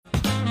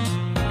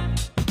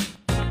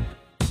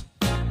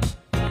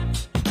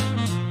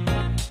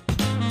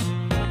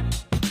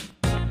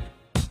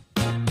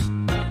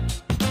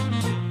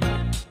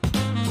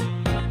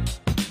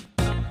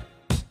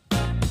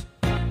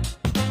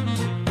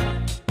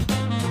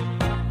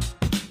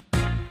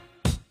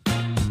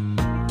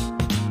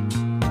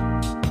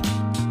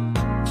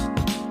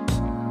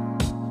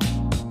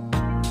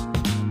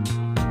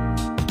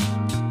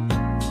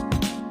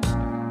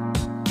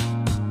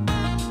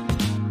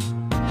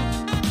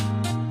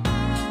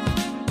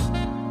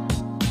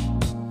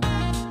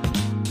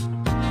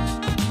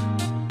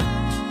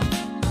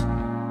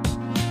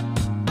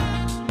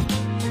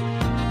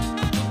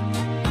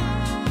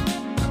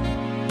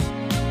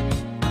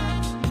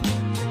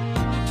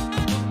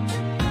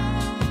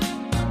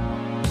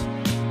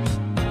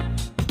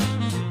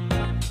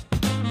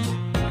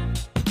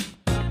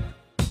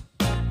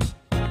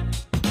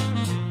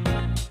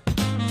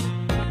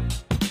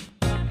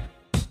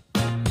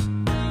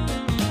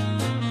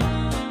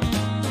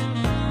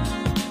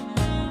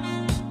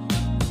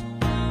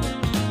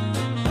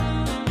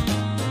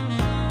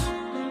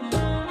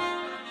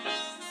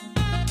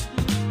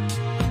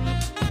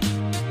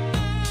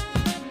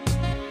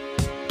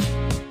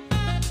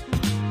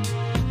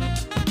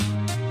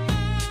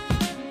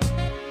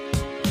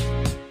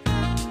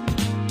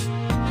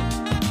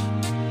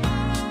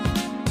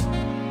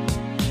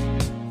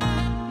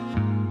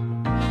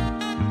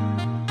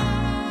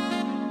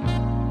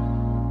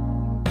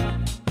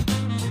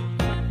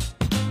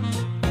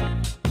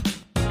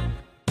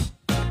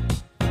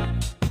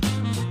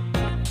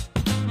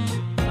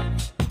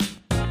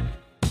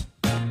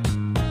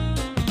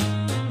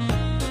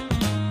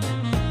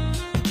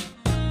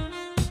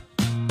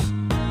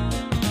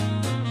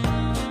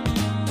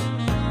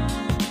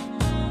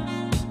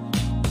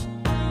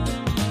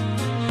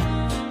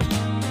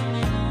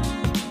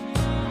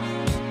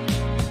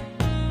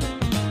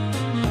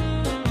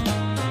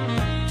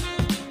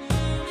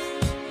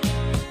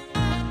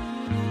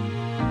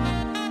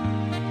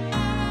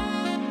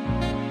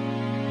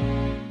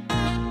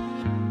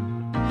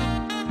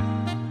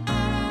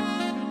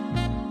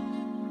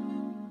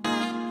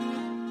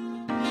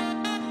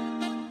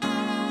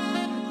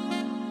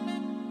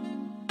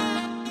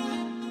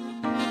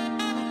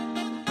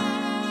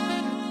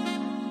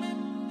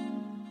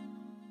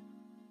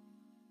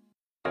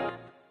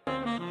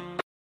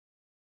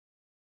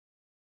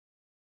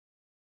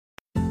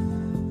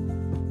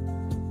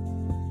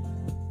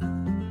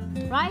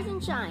rise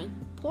and shine.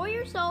 Pour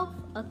yourself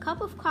a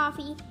cup of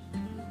coffee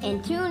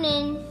and tune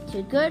in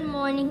to Good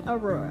Morning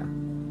Aurora.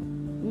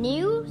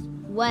 News,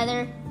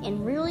 weather,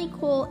 and really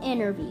cool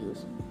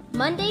interviews.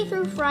 Monday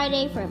through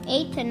Friday from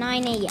 8 to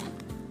 9 a.m.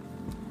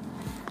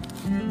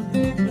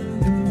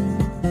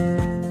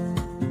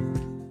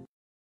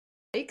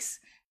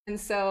 And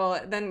so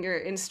then your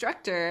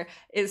instructor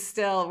is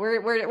still,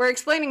 we're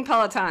explaining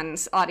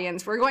Peloton's,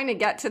 audience. We're going to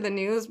get to the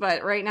news,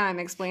 but right now I'm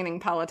explaining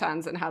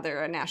Pelotons and how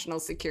they're a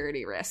national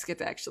security risk.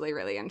 It's actually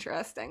really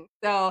interesting.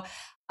 So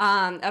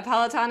a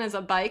Peloton is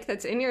a bike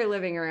that's in your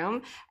living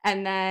room,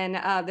 and then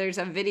there's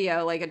a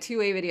video, like a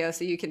two-way video,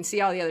 so you can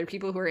see all the other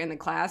people who are in the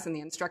class, and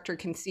the instructor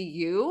can see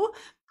you.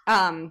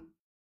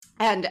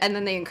 And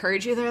then they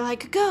encourage you. They're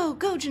like, go,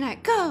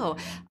 Jeanette, go.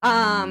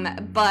 And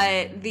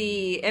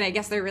I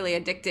guess they're really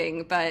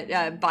addicting. But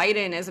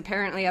Biden is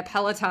apparently a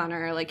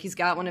Pelotoner. Like, he's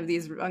got one of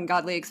these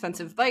ungodly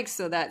expensive bikes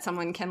so that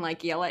someone can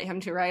like yell at him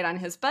to ride on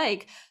his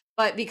bike.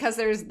 But because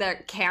there's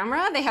that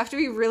camera, they have to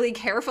be really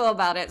careful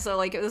about it. So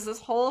like, it was this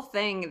whole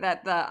thing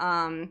that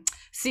the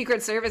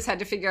Secret Service had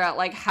to figure out,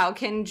 like, how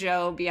can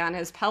Joe be on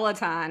his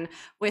Peloton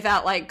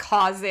without like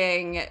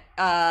causing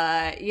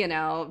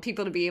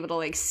people to be able to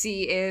like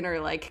see in or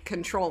like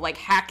control, like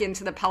hack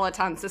into the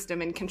Peloton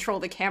system and control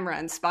the camera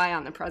and spy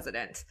on the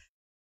president.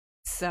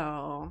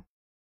 So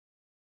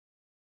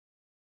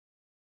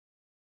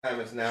time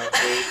is now 8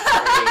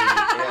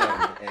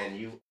 a.m. and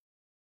you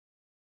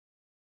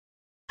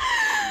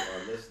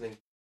are listening.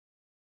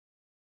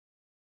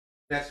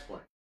 Next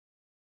one.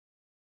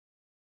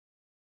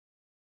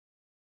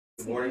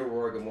 Good morning,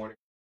 Aurora. Good morning.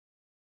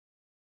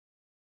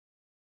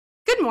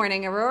 Good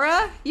morning,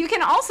 Aurora. You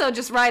can also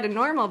just ride a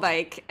normal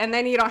bike, and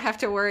then you don't have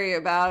to worry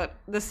about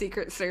the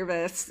Secret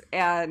Service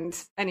and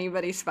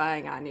anybody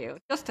spying on you.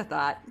 Just a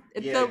thought.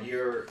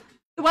 The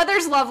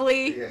weather's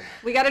lovely. Yeah.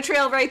 We got a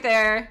trail right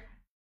there.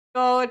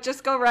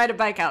 Just go ride a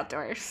bike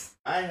outdoors.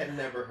 I had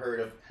never heard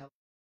of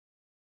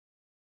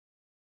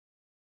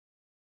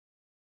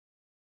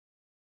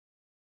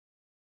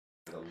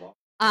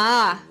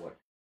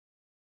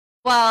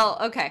Well,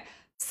 okay.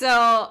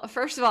 So,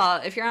 first of all,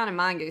 if you're on a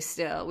Mongoose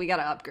still, we got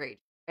to upgrade,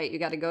 right? You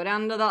got to go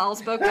down to the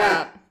All-Spoke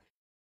Top,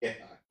 yeah.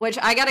 Which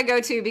I got to go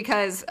to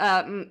because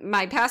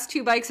my past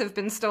two bikes have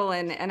been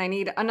stolen, and I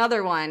need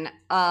another one,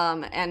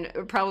 and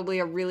probably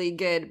a really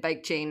good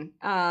bike chain.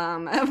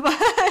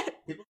 But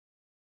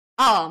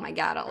oh my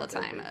God, all the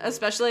time,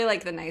 especially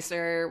like the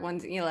nicer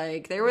ones.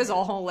 Like there was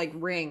a whole like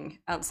ring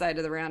outside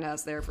of the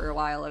Roundhouse there for a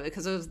while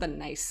because it was the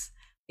nice,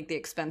 the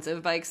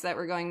expensive bikes that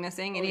were going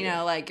missing.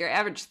 And like your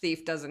average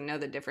thief doesn't know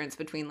the difference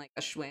between like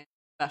a Schwinn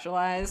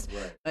Specialized,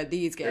 right. But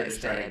these guys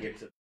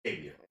did.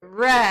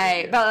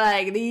 Right, but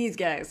like these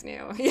guys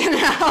knew,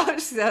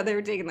 so they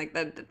were taking like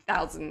the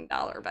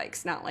 $1,000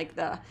 bikes, not like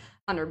the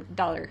 $100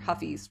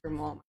 Huffies from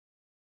Walmart.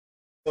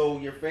 So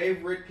your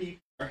favorite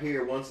people are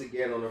here once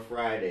again on a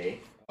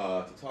Friday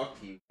to talk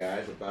to you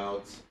guys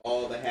about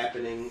all the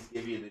happenings,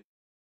 give you the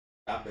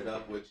chop it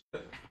up with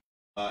you.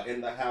 In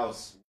the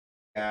house, we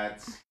got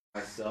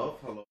myself.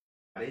 Hello,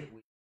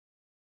 everybody.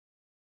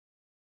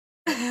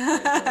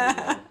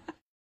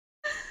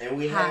 And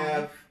we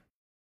have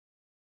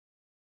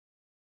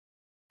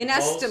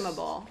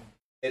inestimable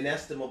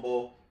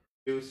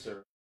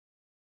producer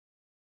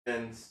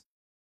since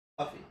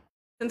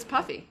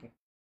Puffy.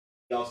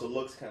 He also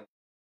looks kind of.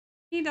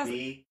 He does.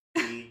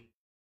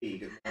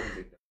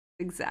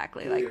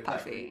 Exactly like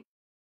Puffy.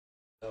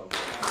 So,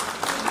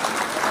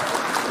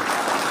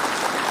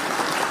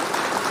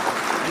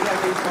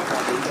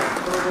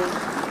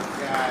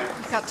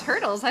 we got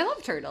turtles. I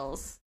love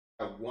turtles.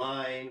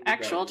 Wine.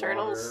 Actual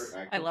turtles.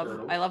 I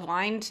love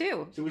wine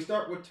too. Should we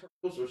start with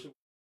turtles or should we?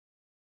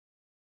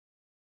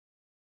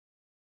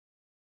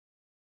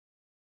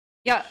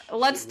 Yeah,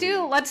 let's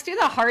do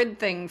the hard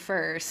thing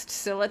first.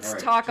 So let's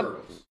talk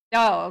about.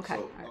 Oh, okay.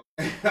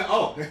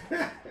 So,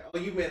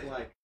 you meant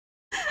like.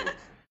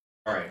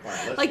 All right,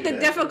 fine. Let's like do the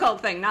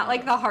difficult thing, not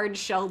like the hard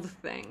shelled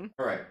thing.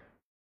 All right.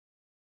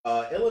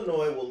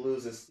 Illinois will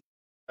lose its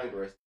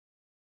Congress,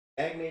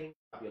 stagnating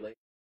population.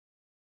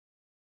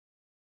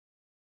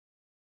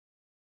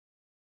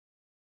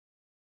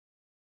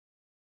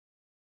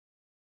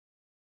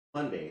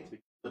 Monday, it's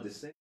because of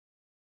dissent.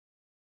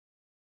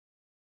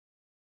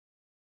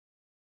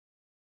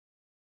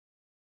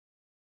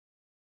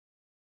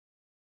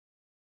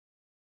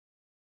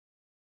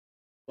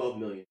 $12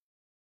 million.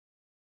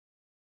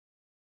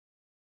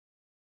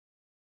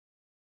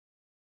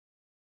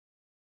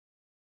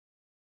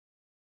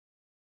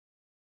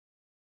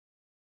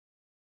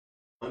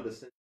 On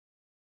dissent,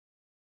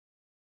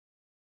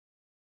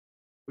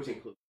 which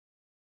includes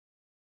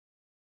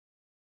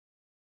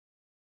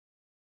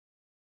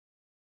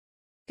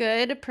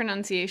good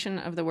pronunciation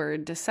of the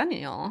word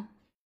decennial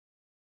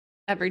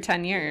every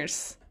 10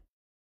 years.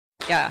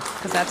 Yeah,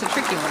 because that's a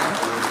tricky one.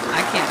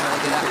 I can't really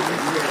do that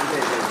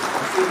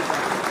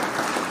one.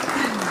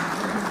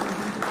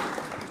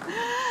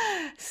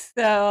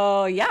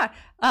 So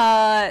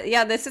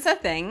this is a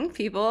thing.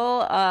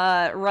 People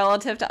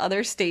relative to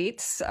other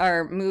states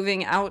are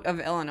moving out of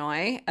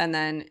Illinois and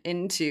then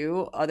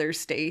into other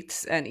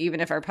states. And even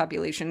if our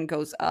population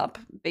goes up,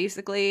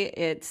 basically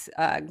it's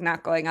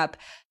not going up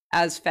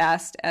as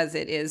fast as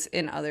it is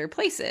in other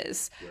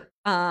places,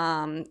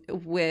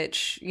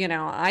 which,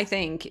 I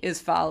think is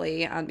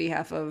folly on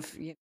behalf of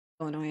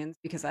Illinoisans,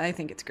 because I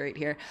think it's great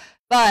here.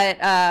 But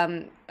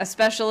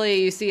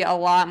especially you see a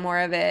lot more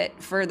of it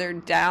further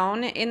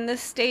down in the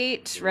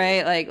state,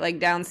 right? Like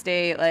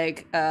downstate,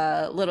 like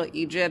Little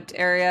Egypt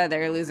area,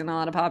 they're losing a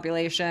lot of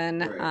population.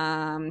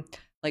 Right.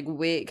 Like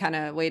way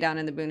down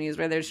in the boonies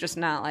where there's just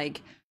not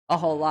like a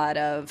whole lot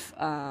of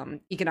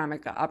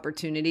economic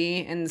opportunity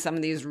in some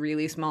of these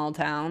really small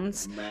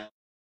towns.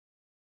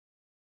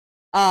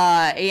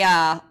 Down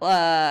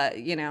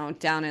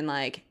in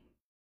like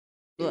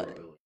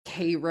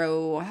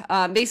Cairo,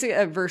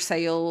 basically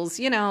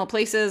Versailles,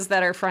 places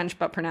that are French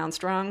but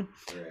pronounced wrong.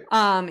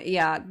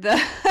 Right.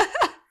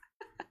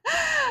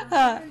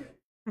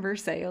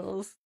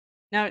 Versailles.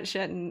 No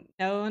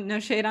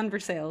shade on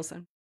Versailles.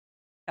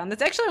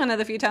 That's actually one of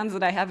the few towns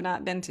that I have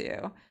not been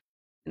to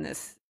in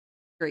this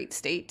great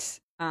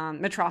state.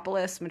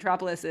 Metropolis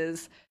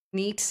is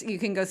neat. You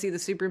can go see the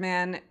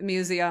Superman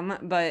Museum,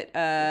 but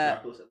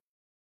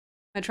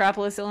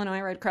Metropolis,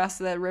 Illinois, right across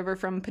the river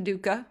from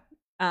Paducah.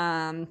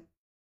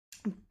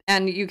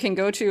 And you can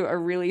go to a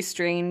really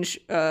strange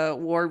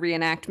war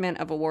reenactment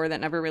of a war that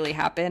never really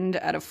happened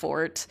at a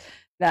fort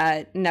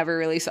that never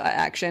really saw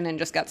action and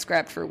just got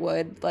scrapped for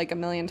wood like a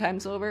million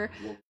times over.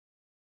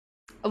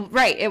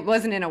 Right, it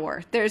wasn't in a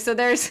war.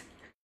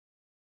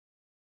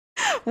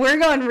 We're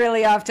going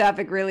really off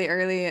topic really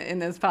early in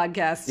this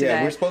podcast today.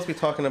 Yeah, we're supposed to be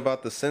talking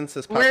about the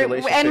census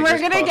population we're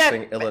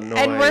gonna Illinois.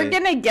 And we're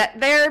going to get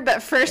there,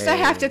 but first I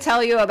have to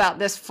tell you about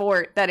this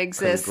fort that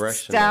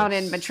exists down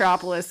in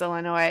Metropolis,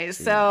 Illinois.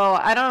 So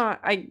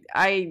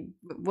I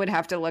would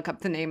have to look up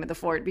the name of the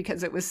fort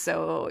because it was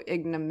so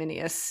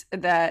ignominious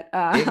that...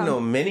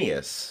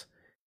 Ignominious?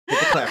 Hit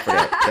the clap for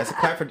that. That's a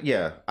clap for,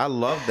 yeah. I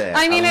love that.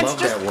 I mean, love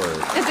that word.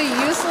 It's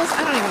a useless,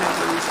 I don't even know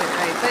if I used it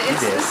right, but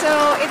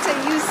it's a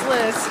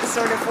useless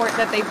sort of fort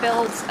that they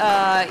built,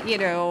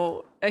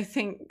 I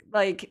think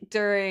like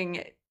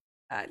during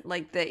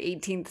like the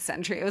 18th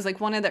century. It was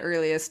like one of the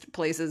earliest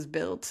places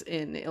built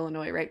in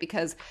Illinois, right?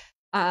 Because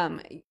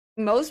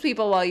most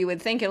people, while you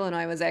would think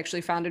Illinois was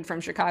actually founded from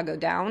Chicago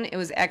down, it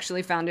was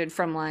actually founded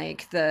from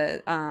like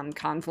the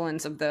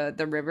confluence of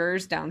the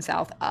rivers down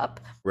south up.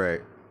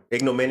 Right.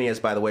 Ignominious,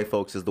 by the way,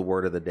 folks, is the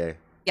word of the day.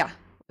 Yeah,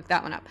 look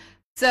that one up.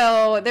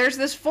 So there's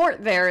this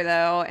fort there,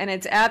 though, and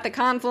it's at the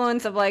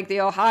confluence of like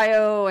the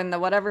Ohio and the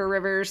whatever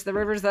rivers, the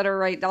rivers that are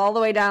right all the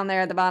way down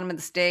there at the bottom of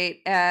the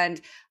state. And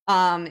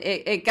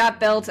it got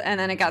built and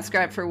then it got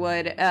scrapped for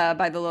wood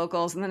by the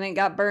locals, and then it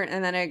got burnt,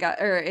 and then it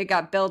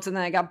got built and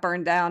then it got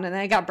burned down, and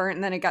then it got burnt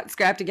and then it got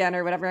scrapped again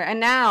or whatever. And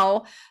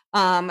now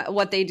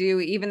what they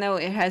do, even though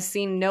it has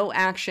seen no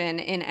action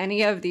in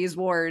any of these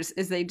wars,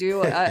 is they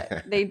do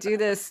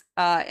this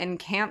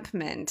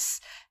encampment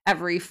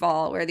every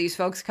fall where these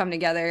folks come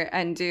together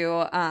and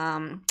do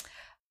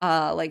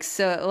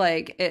Civil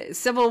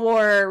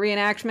War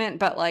reenactment,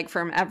 but like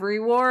from every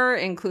war,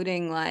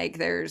 including like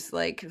there's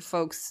like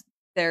folks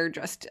there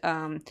dressed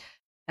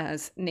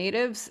as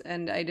natives,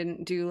 and I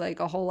didn't do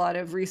like a whole lot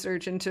of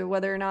research into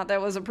whether or not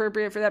that was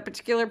appropriate for that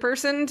particular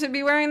person to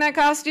be wearing that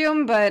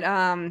costume, but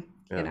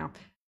you know,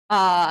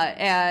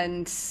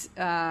 and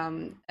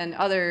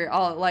other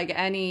like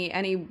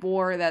any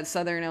war that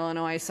Southern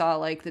Illinois saw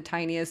like the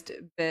tiniest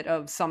bit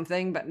of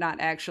something, but not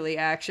actually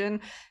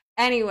action.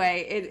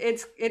 Anyway,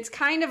 it's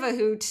kind of a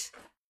hoot,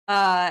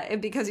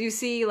 because you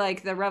see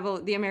like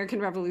the American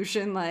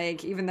Revolution,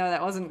 like even though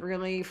that wasn't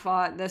really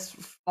fought this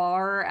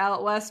far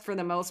out west for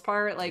the most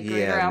part, like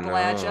Greater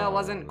Appalachia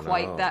wasn't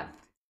quite that.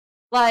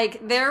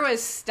 Like there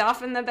was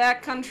stuff in the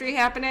backcountry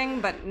happening,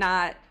 but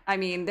not. I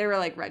mean, there were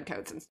like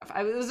redcoats and stuff.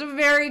 It was a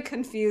very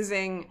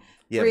confusing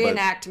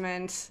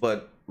reenactment.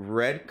 But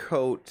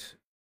redcoat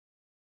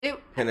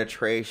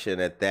penetration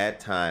at that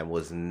time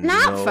was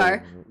not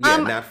far. Yeah,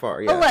 not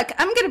far. Yeah. But look,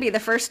 I'm going to be the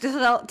first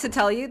to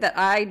tell you that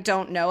I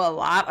don't know a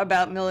lot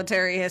about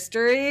military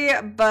history,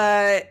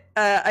 but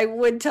I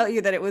would tell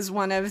you that it was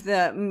one of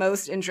the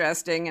most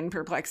interesting and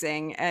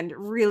perplexing and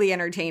really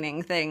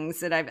entertaining things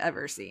that I've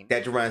ever seen.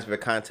 That reminds me of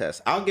a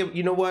contest. I'll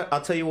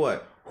tell you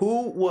what.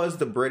 Who was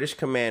the British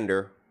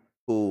commander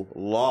who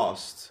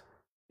lost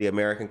the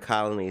American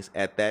colonies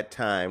at that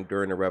time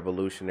during the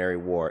Revolutionary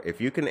War?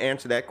 If you can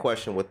answer that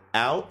question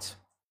without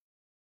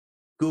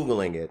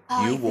Googling it,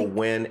 you will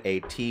win a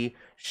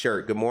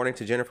T-shirt. Good morning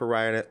to Jennifer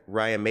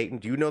Ryan Mayton.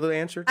 Do you know the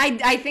answer?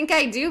 I think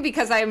I do,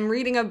 because I'm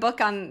reading a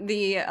book on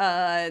the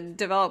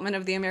development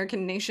of the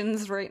American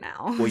nations right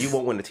now. Well, you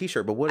won't win a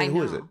T-shirt, but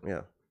who is it?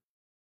 Yeah.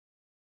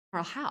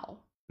 Well, how?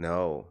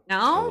 No.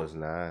 No? It was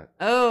not.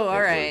 Oh,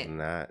 all right. It was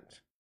not.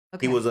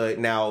 Okay. He was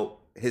now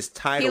his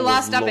title. He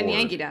lost was up in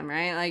Lord. Yankeedom,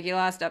 right? Like he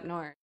lost up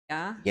north.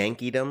 Yeah.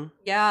 Yankeedom.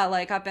 Yeah,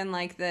 like up in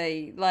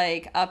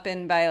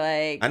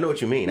by I know what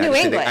you mean. New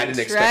England, I didn't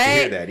expect right? to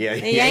hear that. Yeah,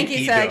 The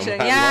Yankee Yankeedom.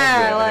 section. I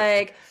Yeah, love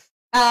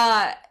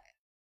that. like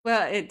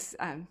well, it's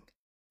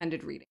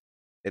ended reading.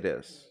 It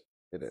is.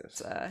 It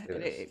is.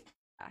 It-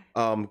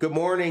 Good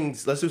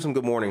mornings. Let's do some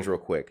good mornings real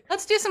quick.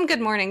 Let's do some good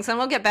mornings, and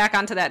we'll get back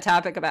onto that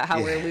topic about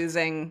how we're Yeah.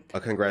 losing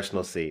A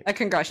congressional seat. a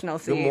congressional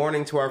seat. Good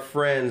morning to our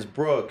friends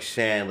Brooke,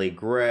 Shanley,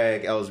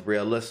 Greg, Ellsbury,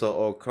 Alyssa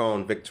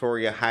Ocone,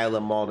 Victoria, Hyla,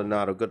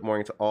 Maldonado. Good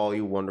morning to all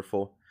you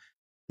wonderful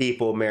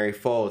people. Mary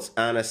Foltz,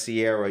 Anna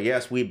Sierra.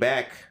 Yes, we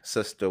back,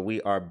 sister.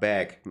 We are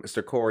back.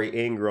 Mr. Corey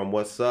Ingram,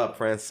 what's up?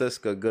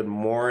 Francisca, good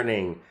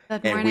morning.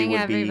 Good And we morning, would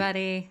be-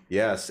 everybody.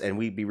 Yes, and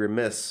we'd be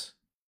remiss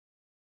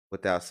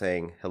without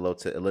saying hello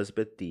to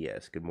Elizabeth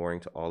Diaz. Good morning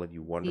to all of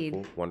you wonderful,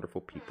 Indeed. wonderful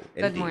people.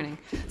 Good Indeed. morning.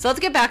 So let's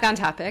get back on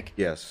topic.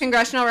 Yes.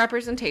 Congressional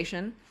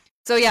representation.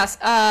 So yes,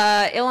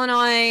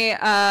 Illinois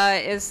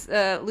is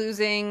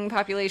losing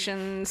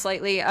population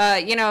slightly.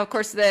 Of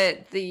course,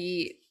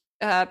 the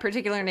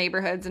particular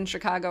neighborhoods in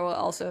Chicago will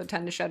also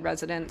tend to shed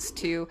residents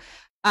too.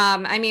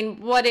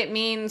 What it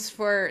means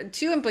for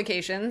two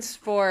implications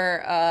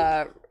for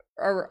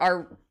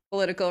our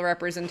political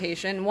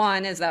representation.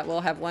 One is that we'll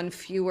have one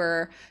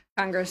fewer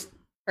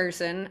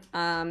congressperson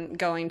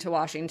going to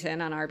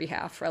Washington on our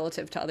behalf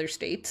relative to other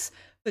states,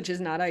 which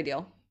is not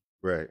ideal.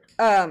 Right.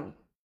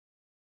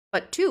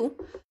 But two,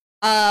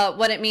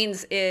 what it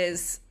means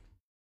is,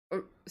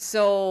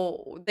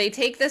 so they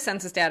take the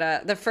census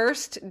data. The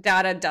first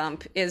data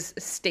dump is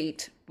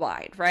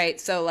statewide, right?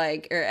 So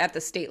or at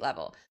the state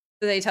level.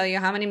 So they tell you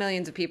how many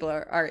millions of people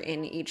are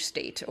in each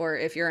state, or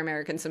if you're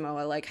American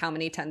Samoa, like how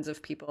many tens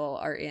of people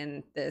are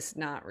in this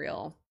not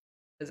real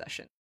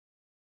possession,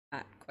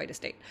 not quite a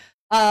state.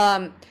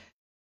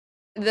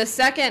 The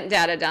second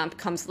data dump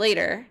comes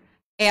later,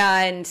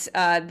 and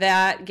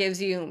that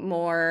gives you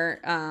more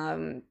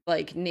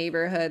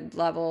neighborhood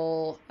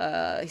level,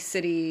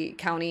 city,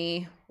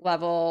 county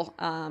level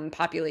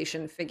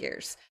population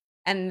figures.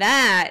 And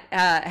that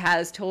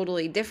has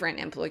totally different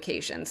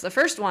implications. The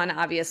first one,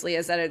 obviously,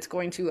 is that it's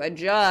going to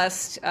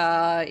adjust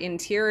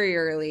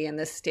interiorly in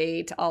the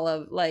state all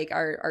of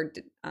our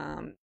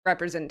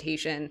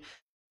representation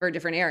for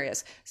different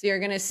areas. So you're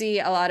going to see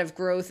a lot of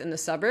growth in the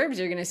suburbs.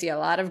 You're going to see a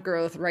lot of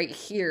growth right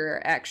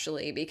here,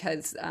 actually,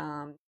 because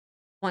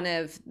one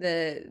of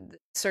the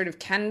sort of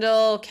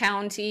Kendall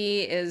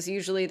County is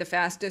usually the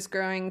fastest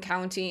growing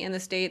county in the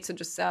state, so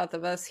just south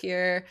of us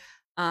here.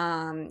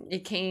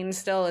 Kane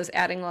still is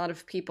adding a lot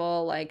of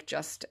people,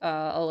 just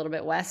a little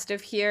bit west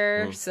of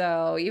here.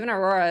 So even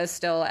Aurora is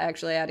still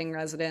actually adding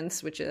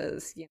residents, which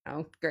is,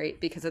 great,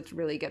 because it's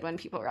really good when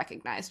people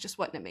recognize just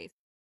what an amazing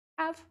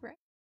have,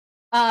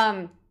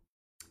 right?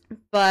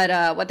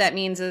 But what that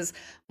means is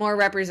more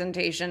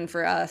representation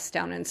for us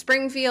down in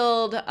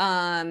Springfield,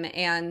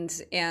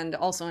 and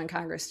also in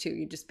Congress too.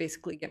 You just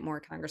basically get more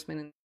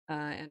congressmen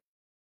and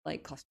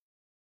clusters.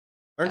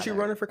 Aren't you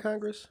running for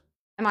Congress?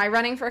 Am I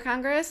running for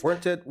Congress?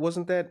 Wasn't that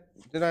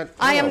in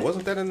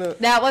the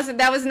That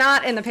was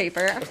not in the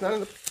paper. That's not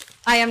in the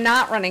I am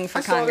not running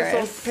for Congress. I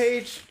saw this on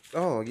page.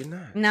 Oh, you're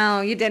not.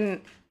 No, you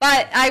didn't.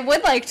 But I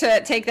would like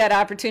to take that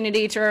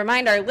opportunity to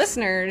remind our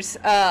listeners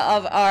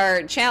of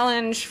our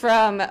challenge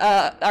from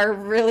our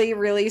really,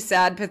 really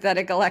sad,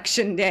 pathetic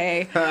election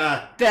day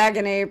back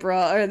in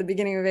April, or the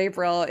beginning of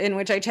April, in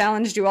which I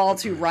challenged you all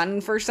to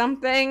run for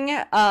something.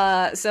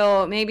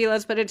 So maybe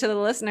let's put it to the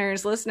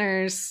listeners.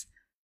 Listeners,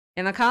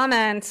 in the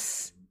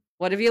comments,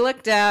 what have you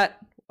looked at?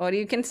 What are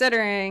you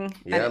considering?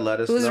 Yeah, let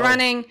us know. Who's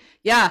running?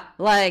 Yeah,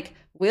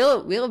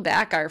 we'll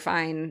back our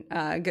fine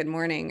Good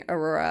Morning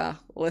Aurora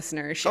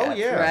listenership. Oh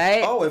yeah,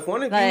 right. Oh, if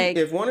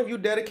one of you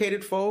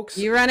dedicated folks,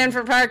 you run in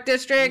for Park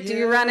District,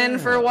 you run in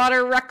for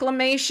Water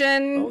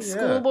Reclamation,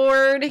 School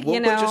Board.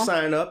 We'll put your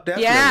sign up.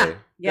 Definitely.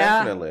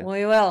 Yeah, definitely.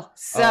 We will.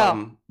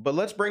 So, but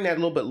let's bring that a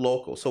little bit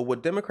local. So,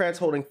 with Democrats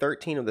holding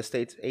 13 of the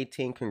state's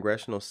 18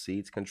 congressional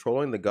seats,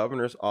 controlling the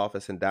governor's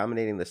office, and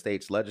dominating the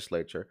state's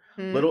legislature,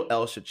 little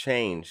else should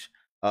change.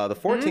 The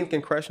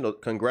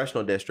 14th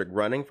congressional district,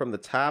 running from the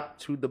top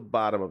to the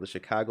bottom of the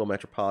Chicago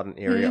metropolitan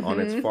area on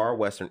its far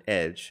western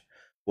edge,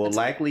 will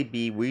likely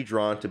be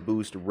redrawn to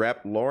boost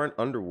Rep. Lauren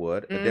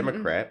Underwood, a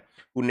Democrat,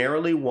 who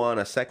narrowly won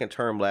a second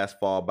term last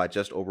fall by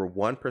just over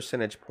 1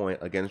 percentage point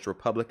against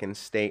Republican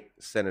State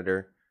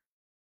Senator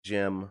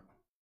Jim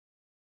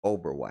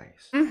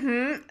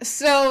Oberweis.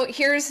 So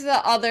here's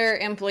the other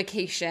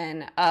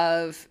implication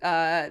of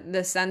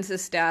the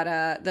census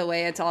data, the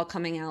way it's all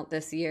coming out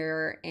this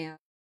year, and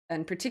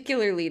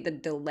particularly the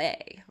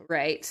delay,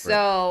 right?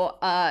 So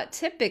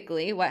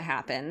typically what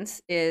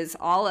happens is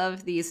all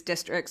of these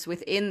districts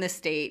within the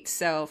state,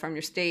 so from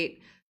your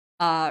state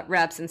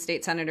reps and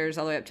state senators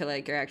all the way up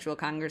to your actual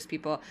Congress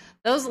people,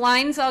 those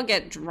lines all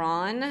get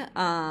drawn.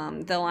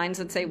 The lines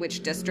that say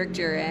which district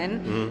you're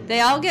in, they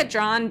all get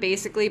drawn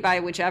basically by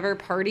whichever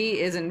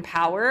party is in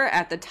power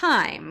at the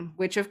time,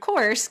 which of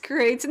course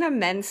creates an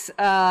immense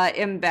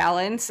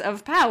imbalance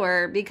of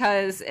power,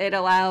 because it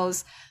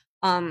allows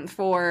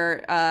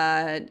for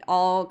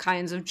all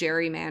kinds of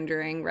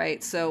gerrymandering,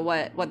 right? So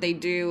what they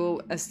do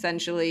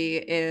essentially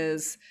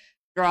is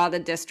draw the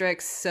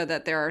districts so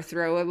that there are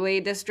throwaway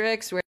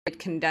districts where it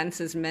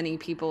condense as many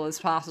people as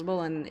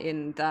possible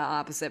in the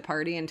opposite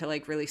party into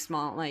like really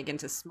small, like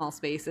into small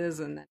spaces,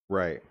 and then,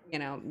 Right. you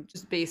know,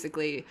 just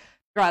basically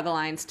draw the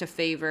lines to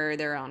favor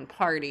their own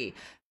party.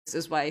 This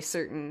is why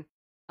certain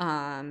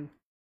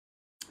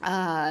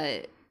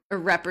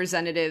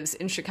representatives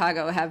in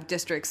Chicago have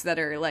districts that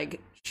are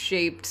like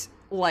shaped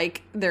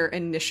like their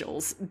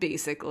initials,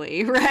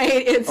 basically,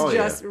 right? It's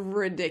just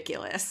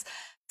ridiculous.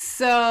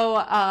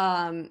 So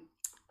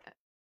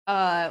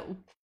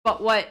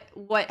but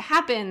what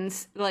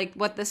happens, like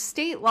what the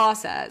state law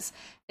says,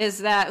 is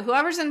that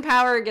whoever's in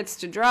power gets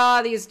to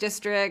draw these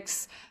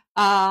districts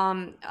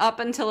up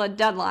until a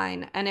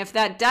deadline. And if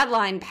that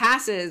deadline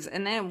passes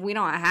and then we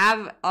don't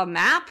have a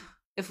map,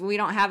 if we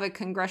don't have a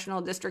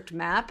congressional district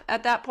map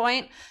at that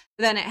point,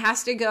 then it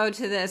has to go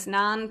to this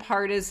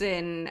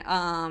nonpartisan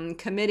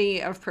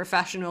committee of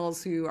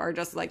professionals who are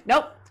just like,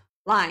 nope,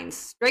 lines,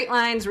 straight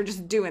lines, we're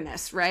just doing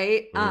this,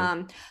 right?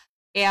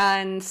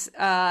 And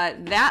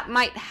that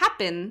might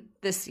happen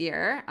this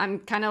year. I'm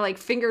kind of like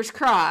fingers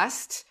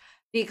crossed,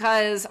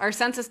 because our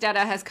census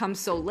data has come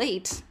so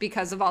late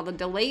because of all the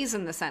delays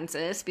in the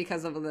census,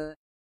 because of the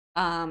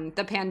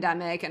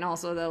pandemic, and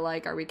also the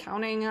like, are we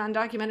counting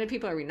undocumented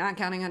people? Are we not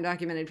counting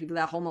undocumented people?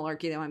 That whole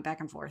malarkey that went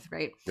back and forth,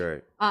 right?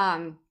 Right.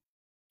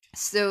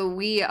 So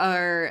we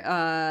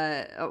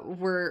are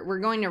we're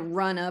going to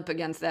run up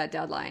against that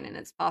deadline, and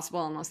it's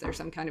possible, unless there's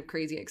some kind of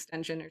crazy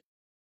extension or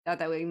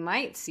that we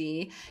might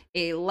see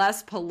a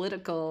less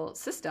political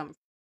system.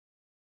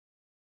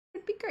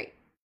 It'd be great.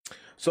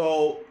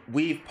 So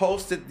we've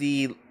posted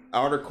the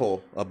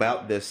article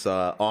about this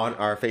on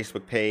our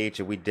Facebook page,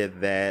 and we did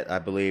that, I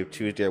believe,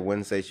 Tuesday or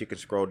Wednesday. So you can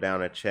scroll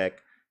down and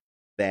check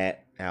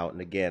that out.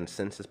 And again,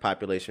 census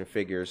population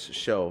figures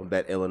show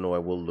that Illinois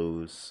will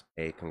lose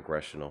a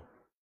congressional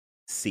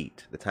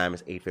seat. The time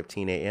is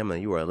 8:15 a.m. and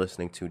you are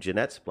listening to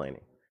Jeanette's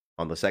Splaining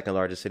on the second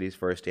largest city's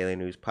first daily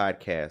news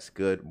podcast.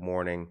 Good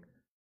morning,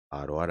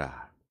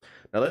 Aurora.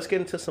 Now let's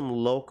get into some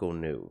local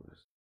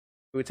news.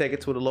 Can we take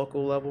it to the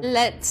local level?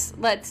 Let's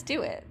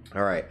do it.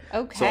 All right.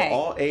 Okay. So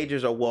all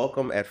ages are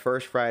welcome at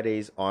First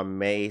Fridays on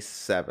May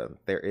 7th.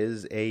 There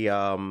is a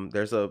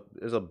there's a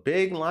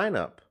big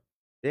lineup.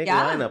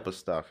 Lineup of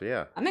stuff.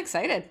 Yeah. I'm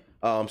excited.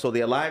 So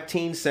the Alive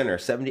Teen Center,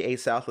 78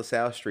 South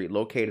LaSalle Street,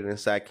 located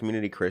inside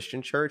Community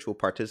Christian Church, will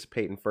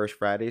participate in First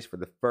Fridays for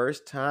the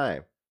first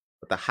time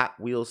with the Hot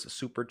Wheels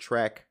Super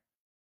Track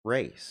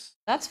race.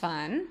 That's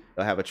fun.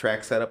 They'll have a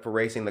track set up for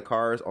racing the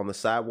cars on the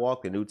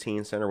sidewalk. The new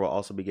teen center will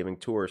also be giving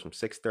tours from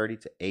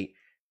 6:30 to 8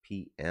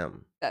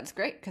 p.m. That's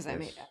great, because I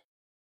made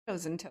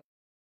those into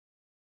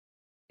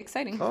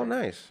exciting. Oh,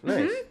 nice.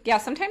 Yeah,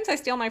 sometimes I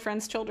steal my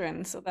friends'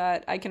 children so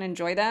that I can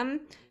enjoy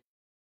them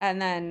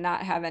and then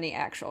not have any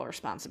actual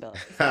responsibility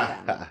for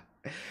them.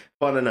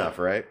 Fun enough,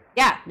 right?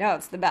 Yeah, no,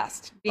 it's the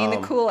best. Being the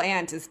cool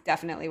aunt is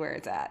definitely where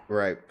it's at.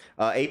 Right.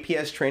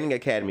 APS Training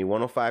Academy,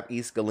 105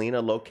 East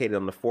Galena, located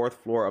on the 4th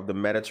floor of the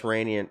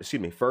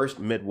First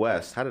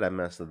Midwest. How did I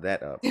mess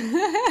that up?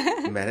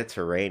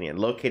 Mediterranean.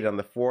 Located on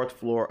the 4th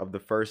floor of the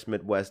First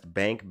Midwest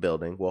Bank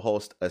Building, will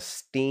host a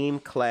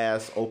STEAM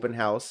class open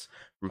house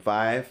from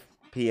 5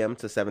 p.m.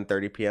 to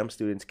 7:30 p.m.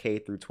 Students K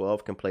through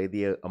 12 can play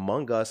the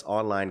Among Us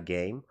online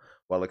game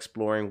while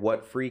exploring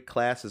what free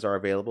classes are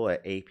available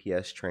at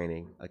APS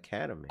Training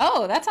Academy.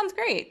 Oh, that sounds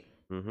great.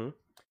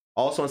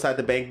 Also inside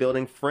the bank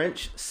building,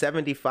 French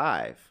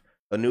 75,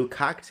 a new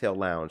cocktail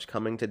lounge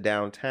coming to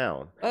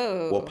downtown,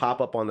 will pop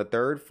up on the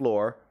 3rd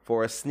floor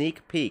for a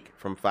sneak peek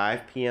from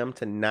 5 p.m.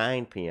 to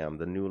 9 p.m.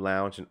 The new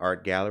lounge and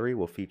art gallery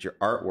will feature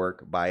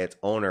artwork by its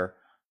owner,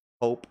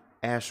 Hope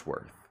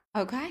Ashworth.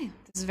 Okay,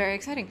 this is very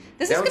exciting.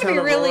 This is going to be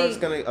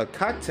really... a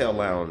cocktail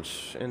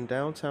lounge in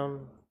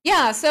downtown...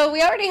 Yeah, so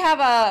we already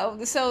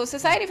have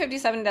Society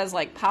 57 does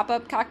like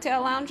pop-up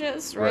cocktail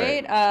lounges,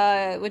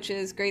 right? Which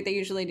is great. They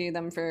usually do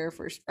them for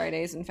First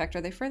Fridays. In fact,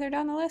 are they further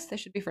down the list? They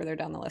should be further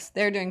down the list.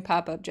 They're doing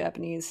pop-up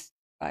Japanese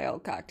style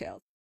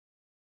cocktails.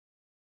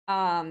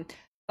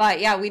 But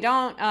yeah, we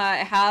don't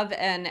have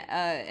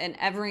an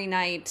every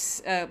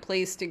night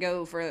place to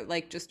go for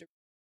like just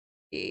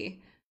a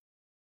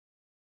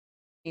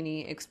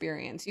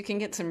experience. You can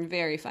get some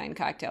very fine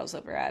cocktails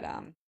over at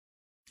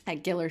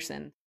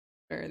Gillerson,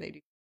 where they do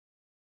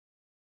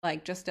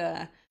like just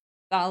a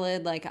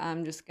solid, like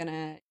I'm just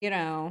gonna,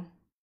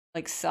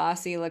 like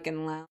saucy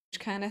looking lounge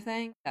kind of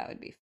thing. That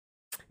would be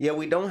fun. Yeah,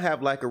 we don't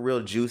have like a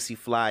real juicy,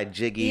 fly,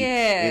 jiggy,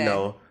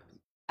 yes,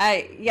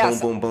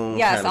 boom, boom, boom.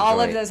 Yes,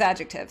 all of those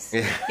adjectives.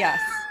 Yeah.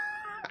 Yes.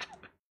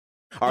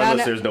 Our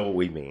listeners know what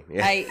we mean.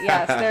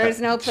 Yes, there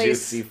is no place.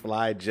 Juicy,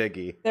 fly,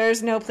 jiggy.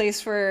 There's no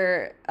place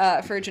for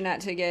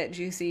Jeanette to get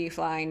juicy,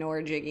 fly,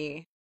 nor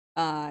jiggy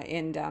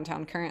in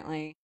downtown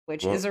currently,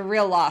 which is a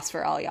real loss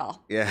for all y'all.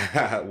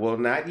 Yeah, well,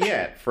 not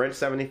yet. French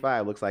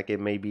 75 looks like it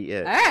may be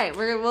it. All right,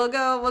 we'll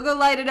go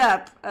light it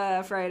up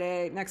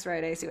next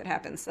Friday, see what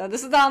happens. So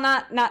this is all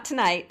not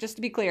tonight, just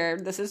to be clear.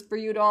 This is for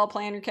you to all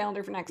plan your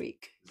calendar for next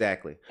week.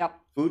 Exactly. Yep.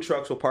 Food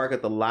trucks will park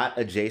at the lot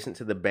adjacent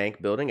to the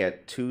bank building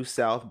at 2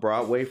 South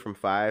Broadway from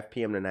 5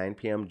 p.m. to 9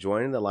 p.m.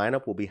 Joining the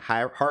lineup will be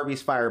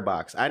Harvey's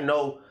Firebox. I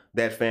know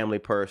that family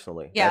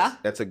personally. Yeah.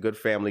 That's a good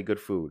family, good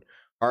food.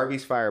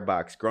 Harvey's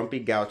Firebox, Grumpy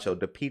Gaucho,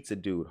 The Pizza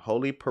Dude,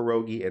 Holy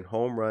Pierogi, and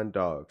Home Run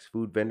Dogs.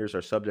 Food vendors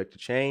are subject to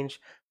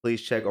change.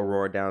 Please check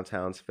Aurora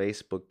Downtown's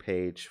Facebook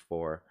page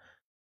for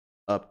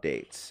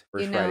updates.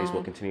 First Fridays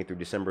will continue through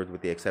December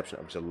with the exception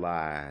of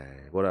July.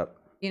 What up?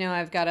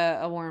 I've got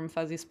a warm,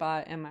 fuzzy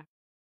spot in my...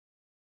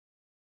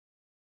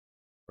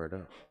 Word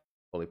up.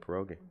 Holy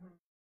Pierogi.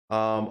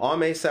 On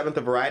May 7th,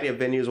 a variety of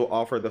venues will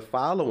offer the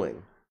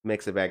following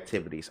mix of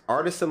activities.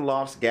 Artisan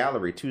Lofts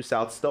Gallery, 2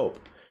 South Stope,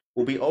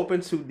 will be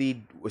open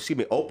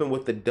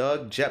with the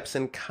Doug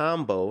Jepson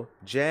Combo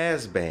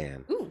Jazz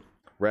Band. Ooh.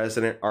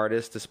 Resident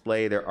artists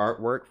display their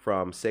artwork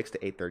from 6 to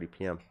 8:30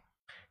 p.m.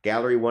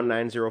 Gallery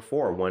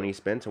 1904, 1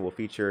 East Benton, will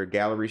feature a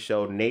gallery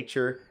show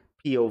Nature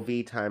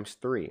POV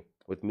 ×3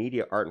 with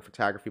media art and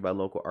photography by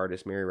local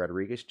artists Mary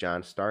Rodriguez,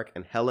 John Stark,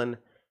 and Helen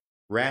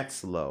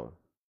Ratzlow.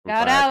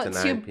 Shout out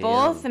to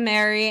both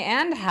Mary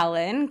and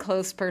Helen,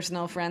 close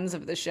personal friends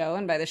of the show.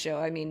 And by the show,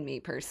 I mean me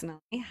personally.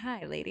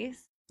 Hi,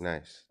 ladies.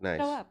 Nice.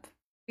 Show up.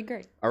 Be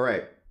great. All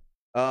right.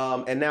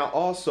 And now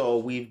also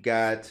we've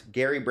got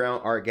Gary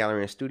Brown Art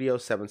Gallery and Studio,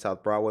 7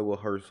 South Broadway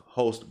will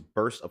host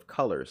Bursts of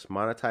Colors,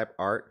 monotype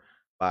art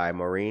by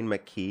Maureen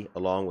McKee,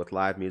 along with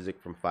live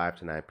music from 5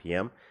 to 9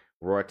 p.m.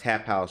 Aurora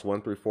Tap House,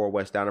 134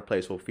 West Downer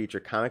Place will feature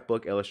comic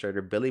book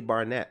illustrator Billy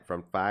Barnett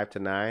from 5 to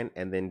 9,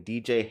 and then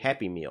DJ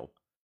Happy Meal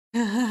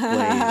plays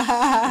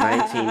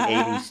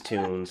 1980s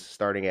tunes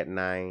starting at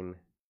 9.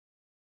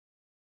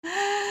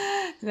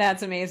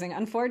 That's amazing.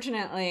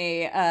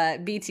 Unfortunately,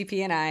 BTP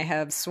and I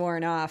have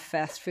sworn off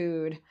fast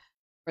food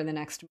for the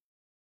next month.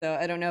 So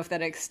I don't know if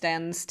that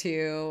extends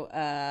to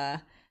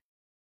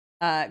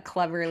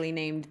cleverly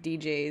named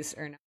DJs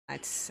or not.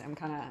 I'm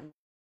kind of...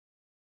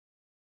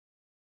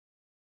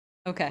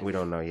 Okay. We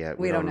don't know yet.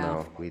 We don't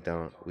know. We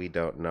don't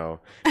know.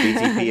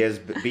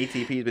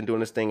 BTP's been doing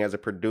this thing as a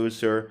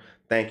producer.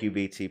 Thank you,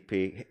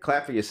 BTP.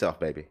 Clap for yourself,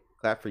 baby.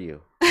 Clap for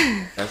you.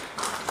 Yeah.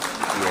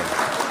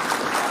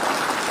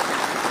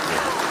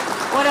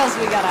 What else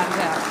we got on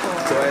tap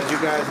for? So as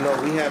you guys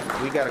know,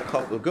 we got a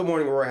couple. Good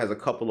Morning Aurora has a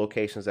couple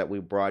locations that we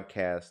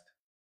broadcast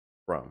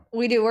from.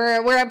 We do. We're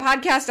a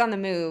podcast on the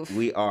move.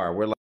 We are.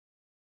 We're like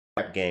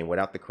a rap game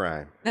without the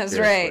crime. That's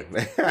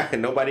Seriously. Right.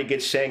 Nobody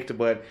gets shanked,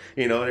 but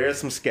there's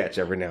some sketch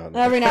every now and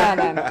then. Every now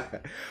and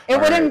then.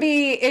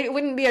 It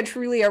wouldn't be a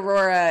truly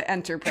Aurora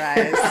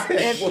enterprise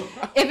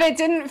if it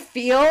didn't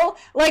feel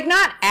like,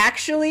 not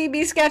actually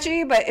be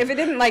sketchy, but if it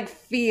didn't like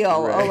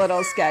feel a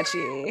little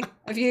sketchy.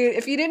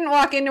 If you didn't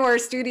walk into our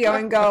studio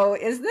and go,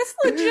 "Is this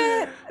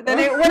legit?" then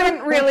it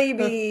wouldn't really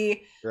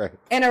be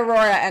an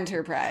Aurora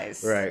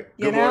enterprise. Right.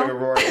 Good Morning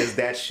Aurora is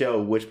that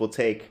show which will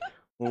take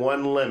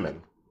one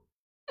lemon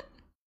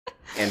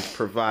and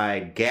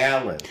provide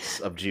gallons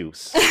of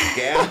juice.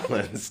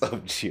 Gallons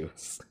of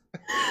juice.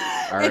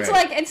 It's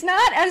like, it's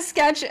not as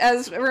sketch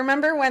as,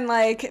 remember when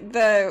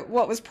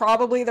what was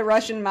probably the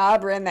Russian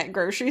mob ran that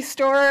grocery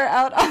store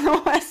out on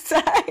the west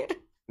side?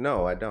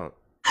 No, I don't.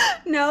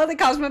 No, the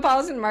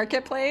Cosmopolitan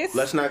Marketplace?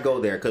 Let's not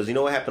go there, because you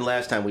know what happened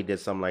last time we did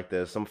something like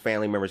this? Some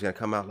family member's going to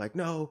come out like,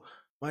 no,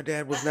 my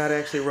dad was not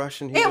actually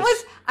Russian.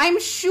 I'm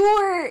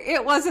sure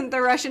it wasn't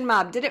the Russian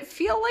mob. Did it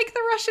feel like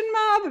the Russian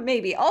mob?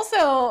 Maybe.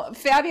 Also,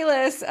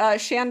 fabulous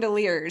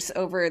chandeliers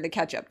over the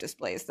ketchup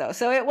displays, though.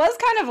 So it was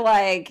kind of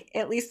like,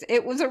 at least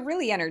it was a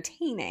really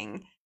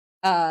entertaining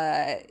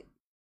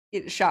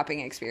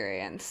shopping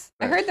experience.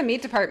 Nice. I heard the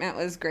meat department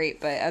was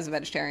great, but as a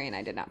vegetarian,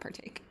 I did not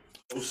partake.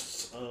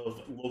 Hosts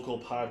of local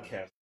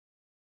podcasts.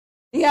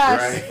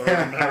 Yes. Right.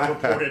 Are now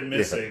reported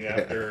missing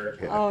after...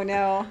 Oh,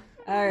 no.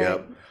 All right.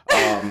 Yep.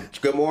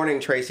 Good morning,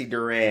 Tracy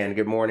Duran.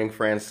 Good morning,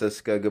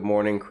 Francisca. Good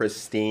morning,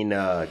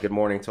 Christina. Good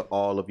morning to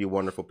all of you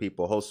wonderful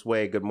people.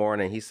 Josue, good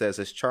morning. He says,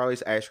 is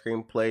Charlie's Ice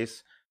Cream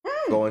Place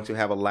going to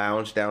have a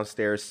lounge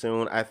downstairs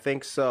soon? I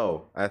think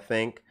so. I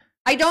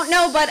don't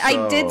know, but so.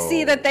 I did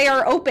see that they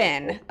are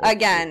open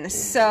again.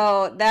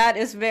 So that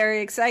is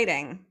very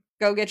exciting.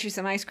 Go get you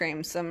some ice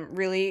cream. Some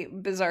really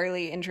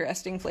bizarrely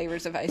interesting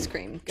flavors of ice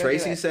cream.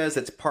 Tracy says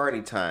it's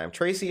party time.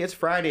 Tracy, it's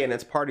Friday and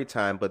it's party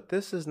time, but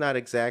this is not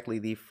exactly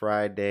the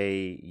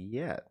Friday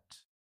yet.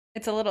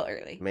 It's a little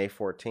early. May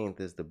 14th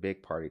is the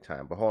big party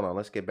time. But hold on,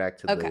 let's get back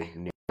to the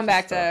news. We're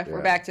back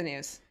to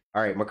news.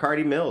 All right,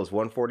 McCarty Mills,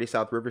 140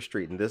 South River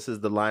Street, and this is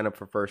the lineup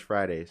for First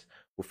Fridays.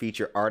 Will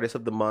feature Artist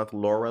of the Month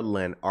Laura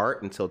Lynn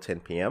Art until 10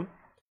 p.m.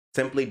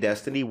 Simply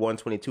Destiny,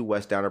 122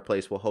 West Downer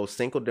Place, will host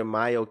Cinco de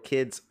Mayo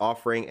Kids,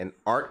 offering an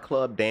art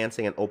club,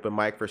 dancing, and open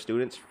mic for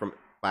students from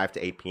 5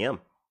 to 8 p.m.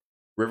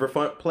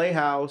 Riverfront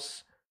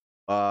Playhouse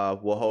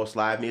will host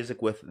live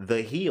music with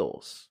The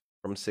Heels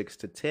from 6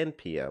 to 10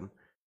 p.m.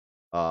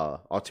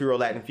 Arturo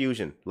Latin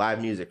Fusion,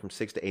 live music from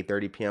 6 to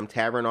 8:30 p.m.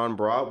 Tavern on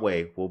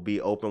Broadway will be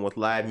open with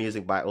live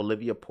music by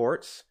Olivia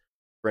Ports,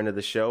 friend of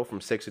the show,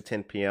 from 6 to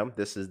 10 p.m.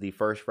 This is the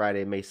first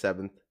Friday, May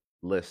 7th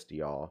list,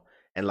 y'all.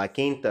 And La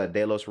Quinta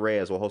de los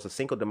Reyes will host a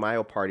Cinco de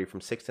Mayo party from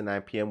 6 to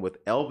 9 p.m.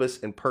 with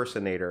Elvis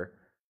impersonator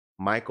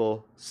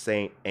Michael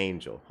St.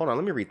 Angel. Hold on,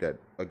 let me read that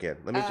again.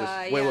 Let me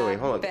just wait,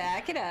 hold on.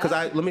 Back it up.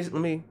 Because let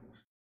me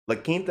La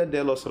Quinta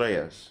de los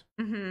Reyes.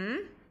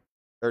 Mm-hmm.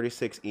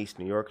 36 East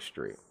New York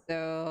Street.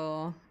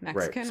 So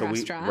Mexican so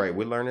restaurant.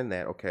 We're learning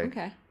that. Okay.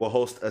 Okay. We'll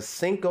host a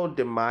Cinco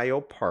de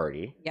Mayo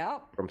party.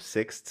 Yep. From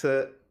 6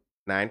 to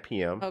 9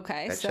 p.m.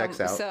 Okay. That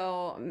checks out.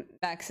 So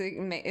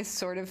Mexican is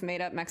sort of made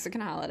up Mexican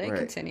holiday. Right.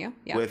 Continue.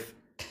 Yeah. With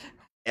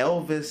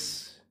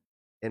Elvis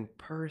in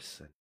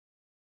person.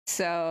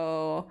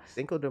 So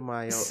Cinco de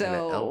Mayo and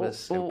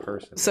Elvis in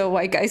person. So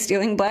white guy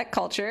stealing black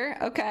culture.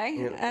 Okay.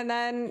 Yeah. And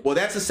then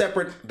that's a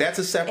separate it's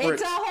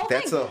a whole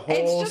that's thing. A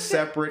whole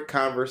separate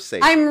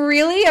conversation. I'm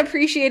really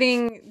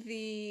appreciating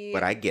the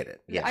But I get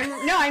it. Yeah.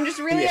 I'm just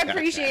really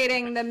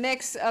appreciating the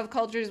mix of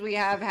cultures we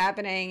have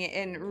happening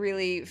in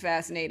really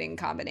fascinating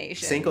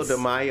combinations. Cinco de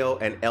Mayo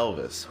and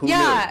Elvis. Who knew,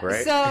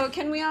 right? So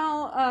can we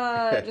all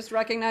just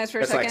recognize for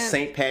a second? It's like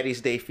St. Patty's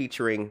Day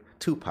featuring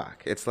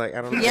Tupac. It's like,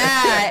 I don't know.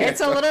 Yeah,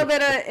 it's a little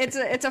bit of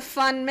it's a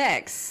fun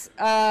mix.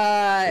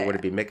 Would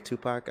it be Mick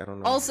Tupac? I don't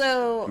know.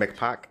 Also, Mick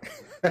Pac.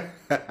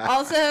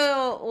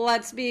 Also,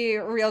 let's be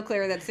real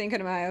clear that Cinco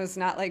de Mayo is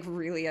not like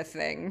really a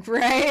thing,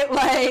 right?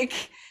 Like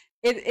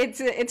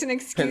it's an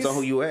excuse. Depends on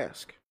who you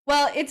ask.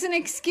 Well, it's an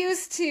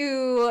excuse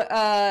to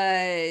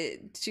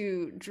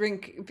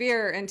drink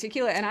beer and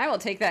tequila, and I will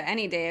take that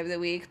any day of the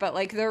week. But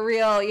like the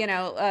real,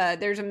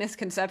 there's a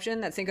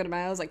misconception that Cinco de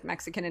Mayo is like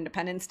Mexican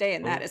Independence Day,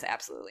 and that is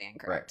absolutely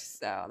incorrect.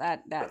 Right. So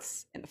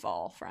that's in the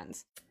fall,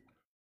 friends.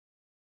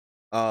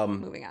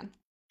 Moving on.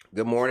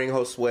 Good morning,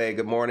 Josue.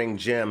 Good morning,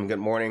 Jim. Good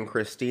morning,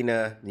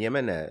 Christina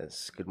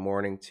Jimenez. Good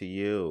morning to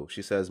you.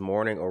 She says,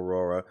 morning,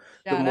 Aurora.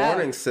 Good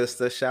morning,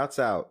 sister. Shouts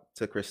out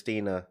to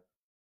Christina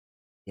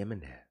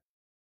Jimenez.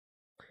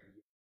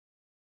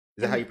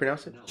 Is that how you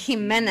pronounce it?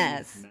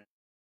 Jimenez.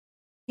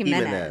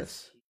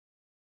 Jimenez.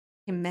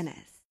 Christina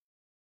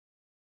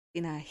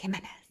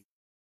Jimenez.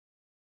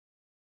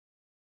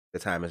 The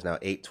time is now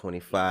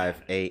 8:25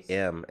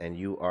 a.m. and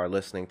you are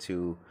listening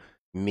to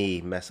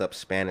me mess up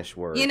Spanish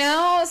words.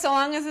 So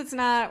long as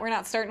we're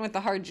not starting with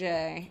the hard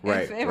J.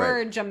 Right. If it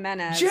were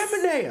Jimenez.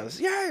 Jimenez,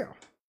 yeah.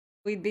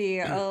 We'd be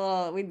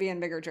in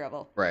bigger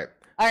trouble. Right.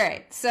 All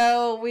right.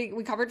 So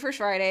we covered First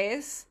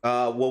Fridays.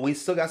 Well, we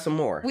still got some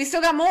more. We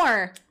still got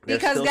more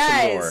because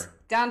guys,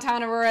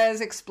 downtown Aurora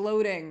is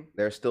exploding.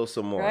 There's still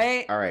some more.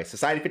 Right. All right.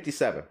 Society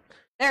 57.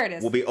 There it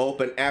is. Will be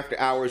open after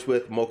hours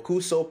with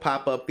Mokuso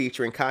pop-up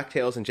featuring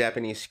cocktails and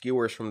Japanese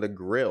skewers from the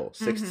grill,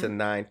 6 to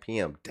 9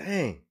 p.m.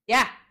 Dang.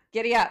 Yeah.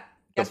 Giddy up.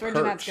 Guess where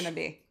Jeanette's going to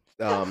be.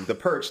 The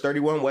Perch,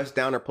 31 West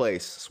Downer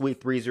Place, Suite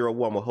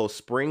 301 will host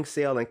spring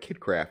sale and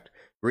kidcraft.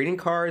 Greeting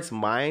cards,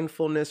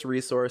 mindfulness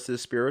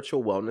resources,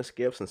 spiritual wellness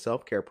gifts, and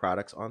self-care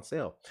products on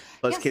sale.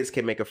 Plus, kids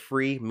can make a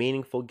free,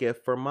 meaningful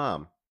gift for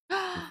mom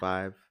from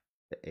 5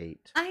 to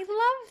 8. I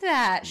love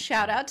that.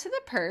 Shout out to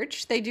the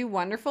Perch. They do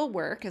wonderful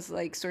work as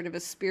like sort of a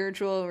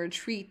spiritual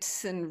retreat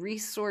and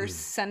resource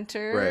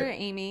center. Right.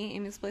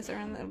 Amy's place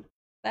around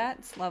that.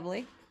 It's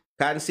lovely.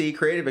 Cottonseed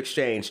Creative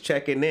Exchange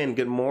checking in.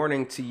 Good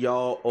morning to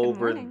y'all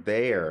over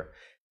there.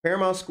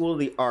 Paramount School of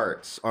the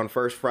Arts on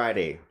First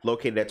Friday,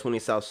 located at 20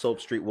 South Soap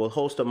Street, will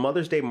host a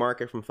Mother's Day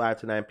market from 5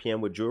 to 9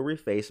 p.m. with jewelry,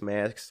 face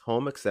masks,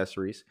 home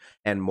accessories,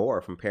 and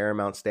more from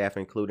Paramount staff,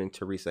 including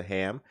Teresa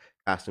Ham,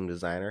 costume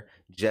designer,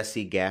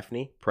 Jesse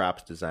Gaffney,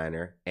 props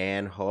designer,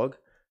 Ann Hogg,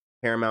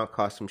 Paramount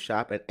costume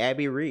shop, and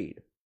Abby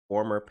Reed,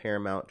 former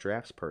Paramount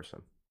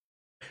draftsperson.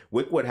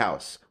 Wickwood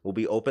House will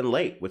be open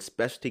late with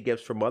specialty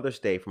gifts for Mother's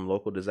Day from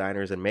local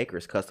designers and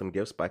makers. Custom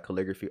gifts by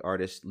calligraphy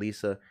artist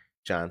Lisa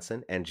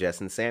Johnson and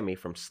Jess and Sammy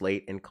from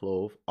Slate and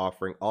Clove,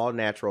 offering all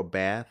natural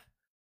bath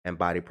and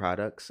body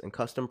products and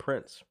custom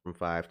prints from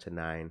 5 to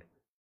 9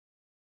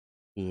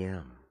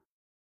 p.m.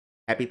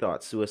 Happy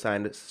Thoughts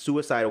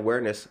Suicide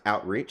Awareness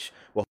Outreach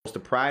will host a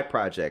Pride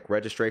Project.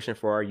 Registration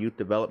for our youth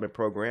development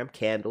program,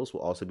 Candles,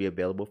 will also be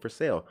available for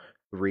sale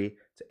 3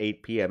 to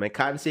 8 p.m. And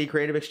Cottonseed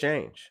Creative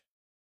Exchange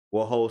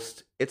will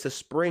host It's a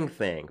Spring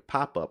Thing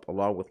pop-up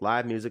along with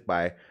live music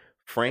by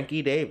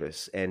Frankie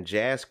Davis and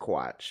Jazz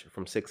Quatch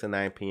from 6 to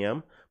 9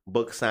 p.m.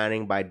 Book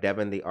signing by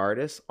Devin the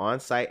Artist.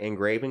 On-site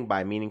engraving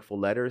by Meaningful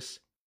Letters.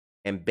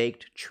 And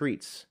baked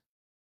treats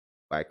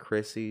by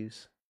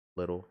Chrissy's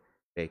Little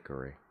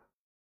Bakery.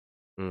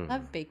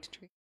 Love baked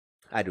treats.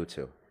 I do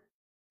too.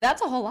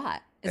 That's a whole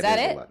lot. Is that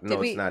it?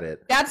 No, it's not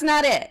it. That's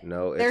not it.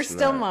 No, there's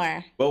still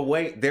more. But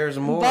wait, there's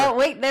more.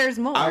 There's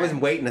more. I was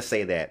waiting to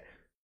say that.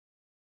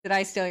 Did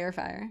I steal your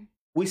fire?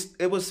 We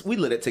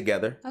lit it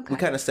together. Okay. We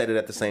kind of said it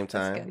at the same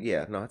time. That's good.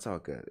 Yeah, no, it's all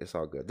good. It's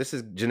all good. This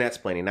is Jeanette's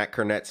planning, not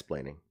Kernette's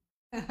planning.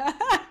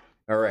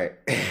 All right.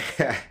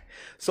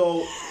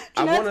 So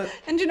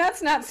And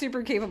Jeanette's not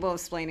super capable of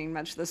splaining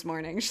much this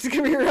morning. She's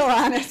gonna be real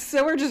honest.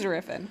 So we're just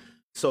riffing.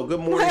 So good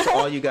morning to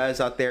all you guys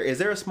out there. Is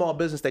there a small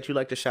business that you'd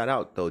like to shout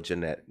out, though,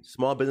 Jeanette?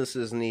 Small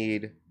businesses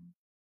need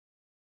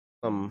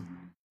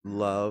some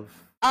love.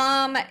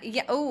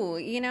 Yeah. Oh,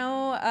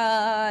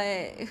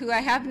 who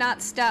I have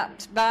not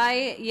stopped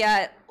by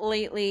yet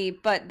lately,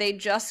 but they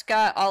just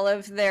got all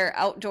of their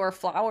outdoor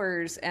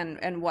flowers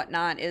and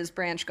whatnot is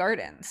Branch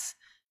Gardens.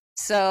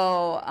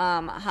 So,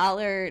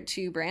 holler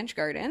to Branch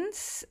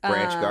Gardens.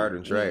 Branch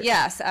Gardens, right?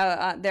 Yes.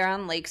 They're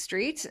on Lake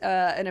Street,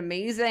 an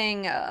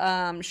amazing,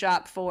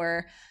 shop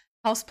for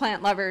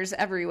houseplant lovers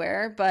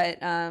everywhere, but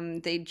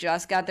they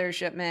just got their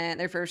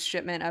first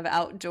shipment of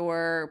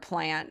outdoor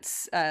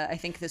plants, I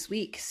think this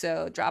week.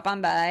 So drop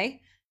on by.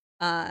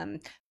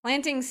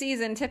 Planting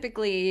season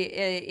typically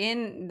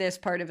in this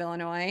part of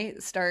Illinois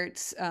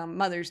starts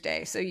Mother's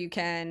Day, so you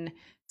can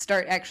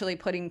start actually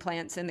putting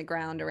plants in the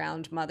ground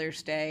around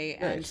Mother's Day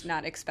and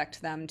not expect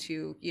them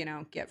to,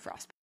 get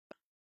frostbite.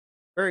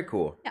 Very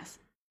cool. Yes,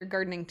 your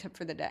gardening tip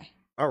for the day.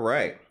 All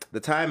right. The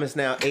time is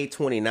now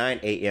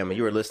 8:29 a.m. and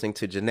you are listening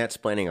to Jeanette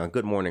Splaining on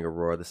Good Morning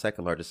Aurora, the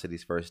second largest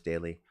city's first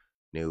daily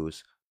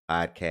news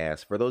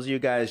podcast. For those of you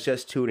guys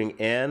just tuning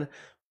in,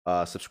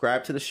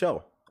 subscribe to the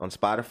show on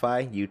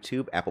Spotify,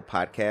 YouTube, Apple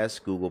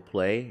Podcasts, Google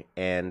Play,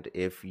 and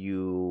if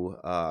you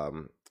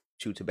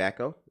chew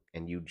tobacco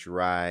and you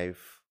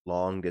drive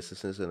long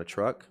distances in a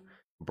truck,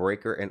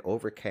 Breaker and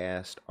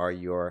Overcast are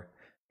your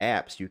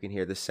apps. You can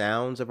hear the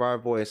sounds of our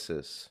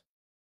voices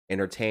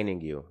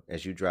entertaining you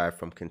as you drive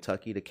from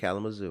Kentucky to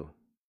Kalamazoo.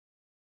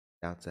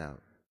 Shouts out.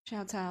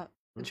 Shouts out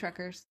the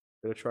truckers.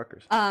 The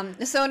truckers.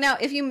 So now,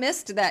 if you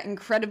missed that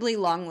incredibly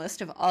long list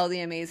of all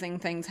the amazing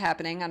things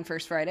happening on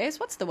First Fridays,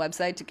 what's the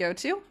website to go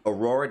to?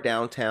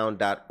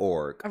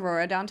 AuroraDowntown.org.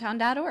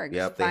 AuroraDowntown.org.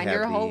 Yep, Find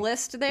your whole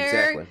list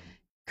there. Exactly.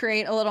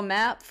 Create a little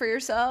map for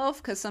yourself,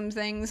 because some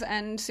things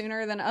end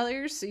sooner than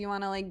others. So you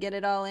want to get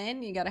it all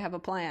in. You got to have a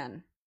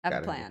plan.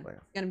 Have a plan. It's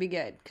gonna be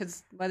good,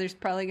 because weather's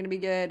probably gonna be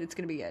good. It's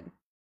gonna be good.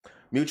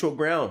 Mutual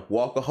Ground,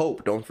 Walk of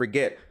Hope. Don't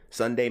forget,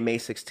 Sunday, May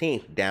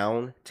 16th,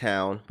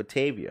 downtown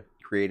Batavia.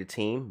 Create a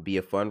team, be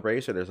a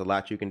fundraiser. There's a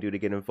lot you can do to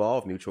get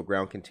involved. Mutual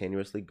Ground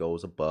continuously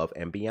goes above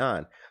and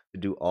beyond to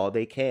do all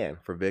they can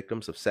for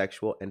victims of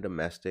sexual and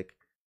domestic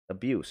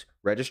abuse.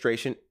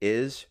 Registration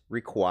is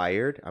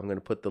required. I'm going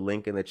to put the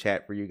link in the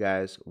chat for you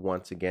guys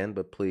once again,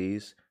 but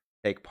please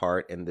take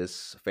part in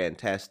this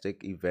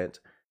fantastic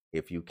event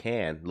if you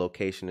can.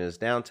 Location is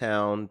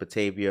downtown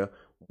Batavia,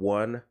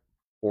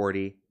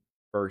 140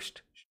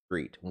 First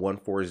Street,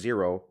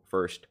 140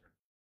 First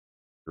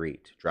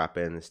Street. Drop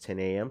in is 10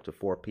 a.m. to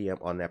 4 p.m.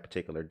 on that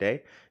particular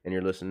day, and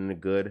you're listening to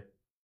Good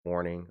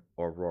Morning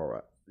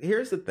Aurora.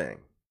 Here's the thing.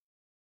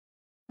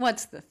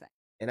 What's the thing?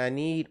 And I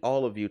need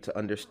all of you to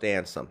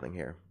understand something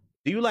here.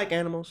 Do you like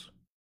animals?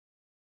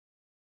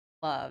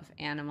 Love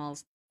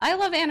animals. I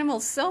love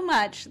animals so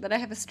much that I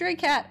have a stray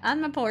cat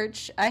on my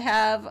porch. I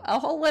have a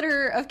whole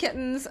litter of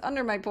kittens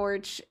under my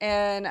porch,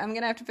 and I'm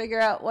going to have to figure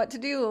out what to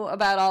do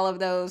about all of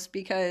those,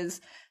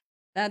 because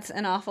that's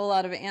an awful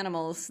lot of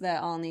animals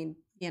that all need,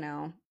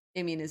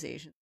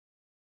 immunization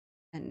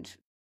and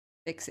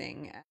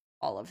fixing,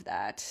 all of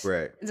that.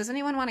 Right. Does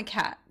anyone want a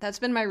cat? That's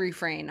been my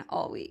refrain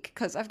all week,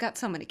 because I've got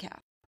so many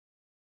cats.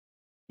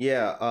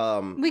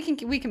 Yeah, we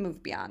can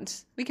move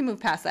beyond. We can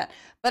move past that.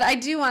 But I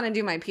do want to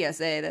do my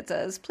PSA that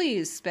says,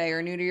 please spay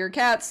or neuter your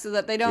cats so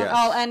that they don't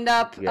all end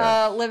up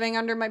living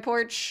under my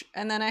porch,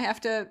 and then I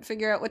have to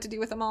figure out what to do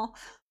with them all.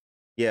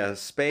 Yeah,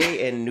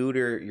 spay and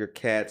neuter your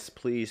cats,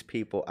 please,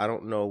 people. I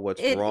don't know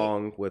what's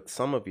wrong with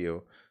some of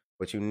you,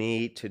 but you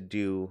need to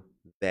do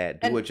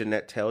that. Do what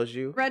Jeanette tells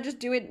you. Just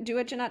do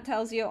what Jeanette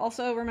tells you.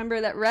 Also, remember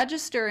that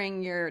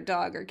registering your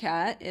dog or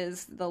cat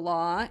is the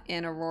law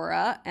in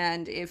Aurora,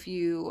 and if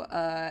you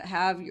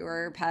have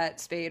your pet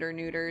spayed or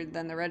neutered,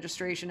 then the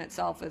registration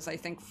itself is, I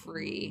think,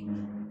 free.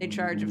 They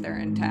charge if they're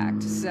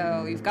intact,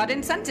 so you've got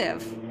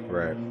incentive.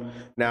 Right.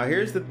 Now,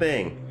 here's the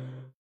thing.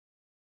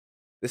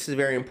 This is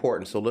very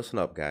important, so listen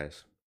up,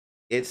 guys.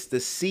 It's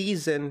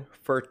the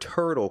for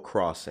turtle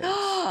crossings.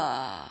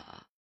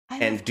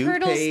 And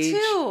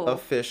DuPage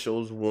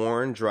officials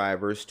warn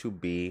drivers to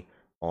be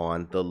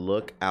on the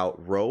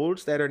lookout.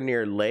 Roads that are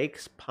near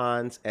lakes,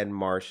 ponds, and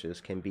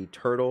marshes can be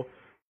turtle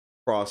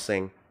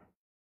crossing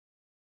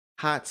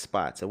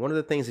hotspots. And one of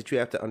the things that you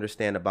have to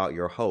understand about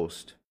your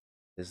host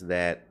is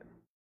that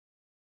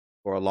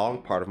for a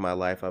long part of my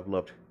life, I've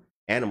loved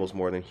animals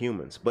more than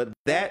humans. But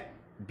that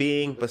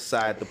being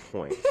beside the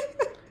point,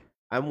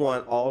 I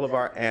want all of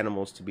our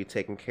animals to be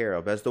taken care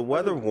of. As the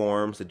weather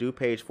warms, the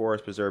DuPage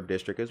Forest Preserve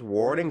District is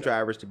warning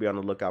drivers to be on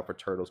the lookout for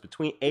turtles.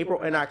 Between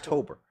April and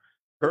October,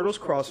 turtles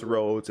cross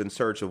roads in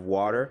search of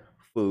water,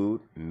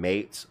 food,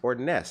 mates, or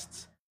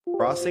nests.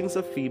 Crossings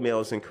of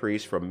females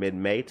increase from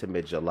mid-May to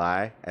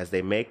mid-July as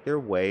they make their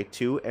way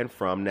to and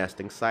from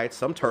nesting sites.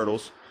 Some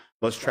turtles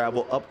must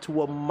travel up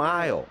to a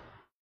mile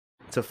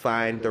to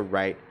find the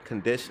right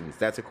conditions.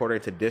 That's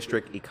according to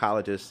district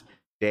ecologist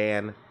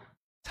Dan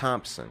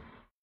Thompson.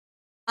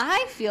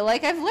 I feel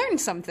like I've learned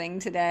something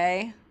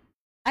today.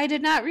 I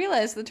did not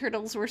realize the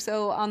turtles were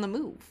so on the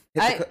move.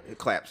 Hit the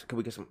claps. Can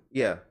we get some?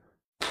 Yeah.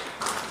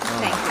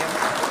 Thank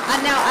you.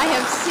 Now, I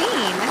have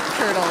seen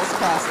turtles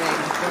crossing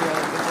the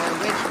road before,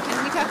 which,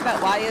 can we talk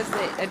about why is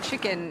a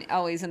chicken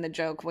always in the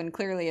joke when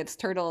clearly it's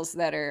turtles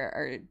that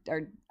are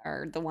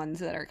the ones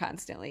that are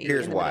constantly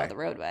Here's in the why. middle of the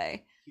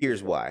roadway?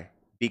 Here's why.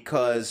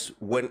 Because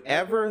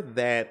whenever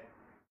that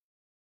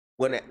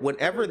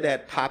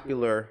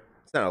popular,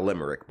 it's not a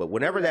limerick, but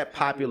whenever that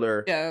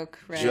popular Joke,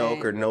 right?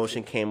 joke or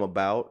notion came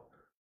about,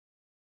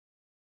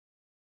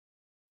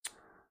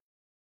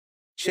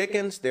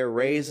 chickens they're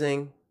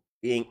raising,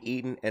 being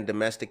eaten, and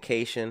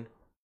domestication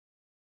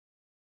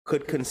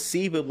could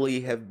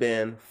conceivably have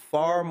been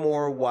far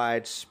more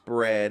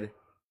widespread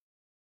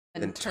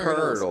than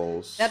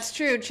turtles. That's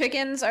true.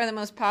 Chickens are the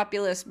most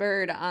populous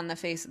bird on the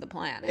face of the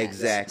planet.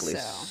 Exactly. So.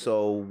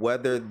 So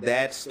whether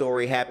that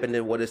story happened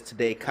in what is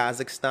today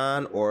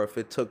Kazakhstan or if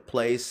it took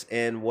place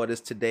in what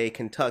is today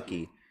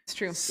Kentucky, It's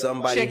true.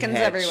 somebody Chickens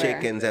had everywhere.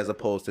 chickens as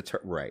opposed to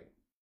right.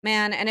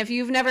 Man, and if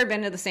you've never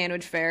been to the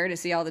sandwich fair to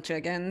see all the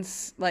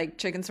chickens, like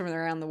chickens from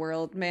around the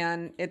world,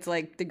 man, it's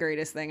like the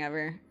greatest thing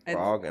ever.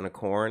 Frog and a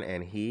corn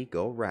and he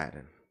go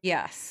riding.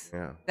 Yes.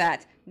 Yeah.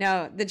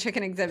 The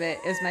chicken exhibit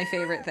is my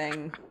favorite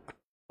thing,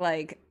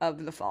 like,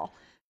 of the fall.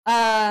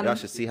 Y'all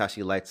should see how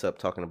she lights up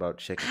talking about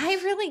chicken.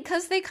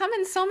 Because they come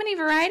in so many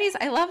varieties.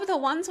 I love the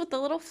ones with the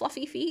little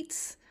fluffy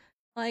feet,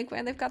 like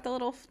where they've got the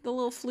little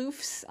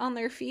floofs on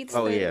their feet.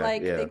 Oh, they,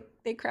 yeah.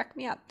 They crack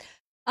me up.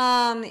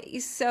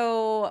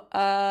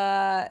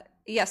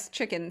 Yes,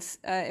 chickens.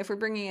 If we're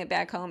bringing it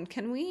back home,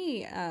 can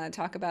we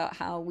talk about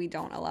how we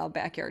don't allow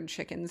backyard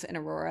chickens in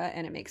Aurora,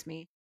 and it makes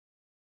me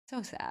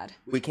so sad.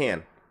 We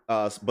can.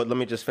 But let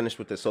me just finish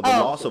with this. So the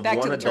loss of back to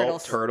one the adult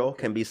turtles. turtle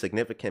can be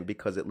significant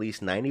because at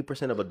least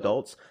 90% of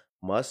adults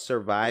must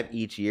survive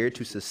each year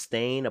to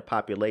sustain a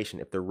population.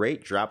 If the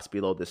rate drops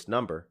below this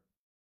number,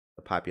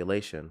 the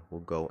population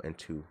will go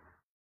into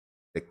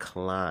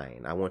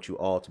decline. I want you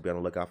all to be on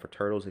the lookout for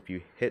turtles. If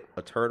you hit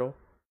a turtle,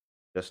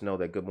 just know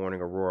that Good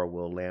Morning Aurora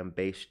will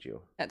lambaste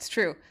you. That's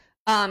true.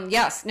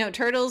 Yes, no,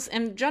 turtles,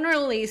 and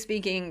generally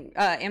speaking,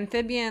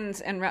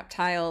 amphibians and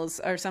reptiles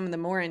are some of the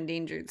more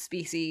endangered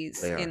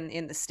species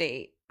in the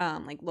state,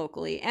 like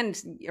locally and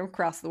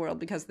across the world,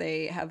 because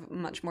they have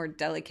much more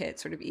delicate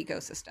sort of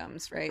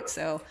ecosystems, right?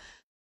 So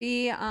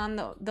be on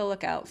the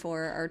lookout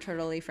for our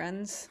turtley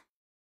friends.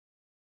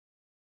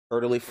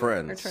 Turtley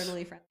friends. Our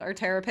turtley friends. Our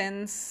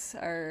terrapins.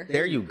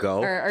 There you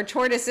go. Our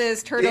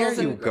tortoises, turtles.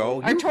 There you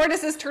go. Our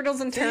tortoises,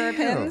 turtles, and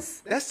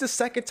terrapins. That's the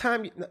second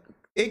time.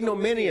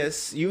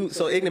 Ignominious.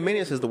 So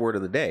ignominious is the word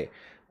of the day,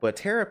 but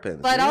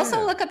terrapins. But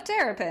also look up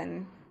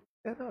terrapin.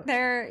 Yeah, no.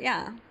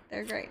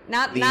 They're great.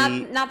 Not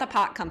the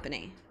pot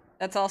company.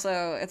 That's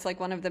also, it's like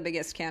one of the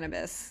biggest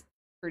cannabis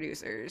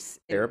producers.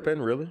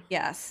 Terrapin, really?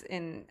 Yes,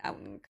 out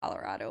in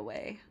Colorado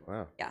way.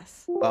 Wow.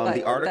 Yes.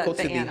 The article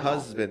to be animal.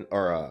 husband.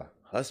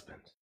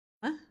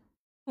 Huh?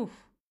 Oof.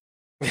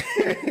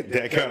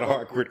 That got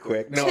awkward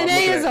quick. No,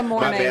 Today is a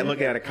morning. My bad.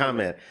 Looking at a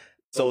comment.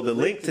 So the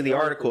link to the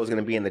article is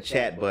going to be in the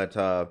chat, but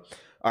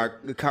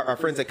our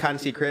friends at Cotton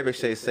Seed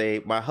Crevice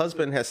say my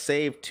husband has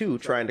saved two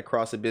trying to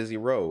cross a busy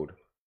road.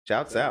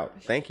 Shouts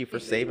out. Thank you for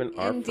saving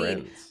our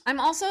friends. I'm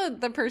also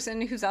the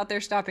person who's out there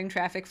stopping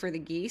traffic for the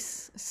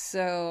geese.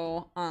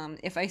 So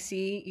if I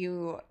see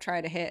you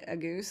try to hit a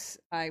goose,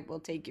 I will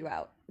take you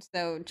out.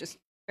 So just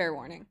fair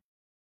warning.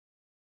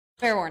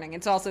 Fair warning.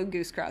 It's also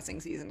goose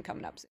crossing season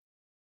coming up soon.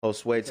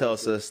 Josue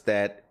tells us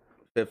that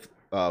 5th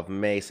of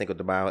May, Cinco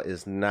de Mayo,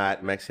 is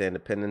not Mexican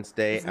Independence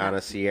Day. Ana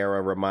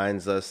Sierra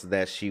reminds us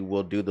that she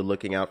will do the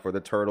looking out for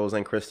the turtles,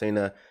 and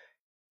Christina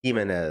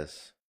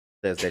Jimenez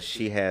says that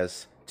she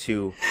has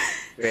 2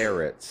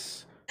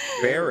 ferrets.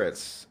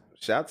 Ferrets.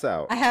 Shouts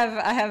out. I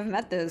have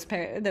met those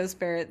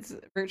ferrets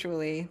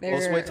virtually.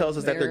 Josue tells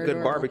us that they're good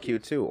adorable. barbecue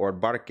too, or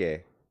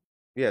barque.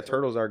 Yeah,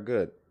 turtles are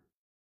good.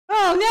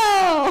 Oh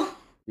no!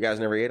 You guys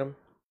never ate them?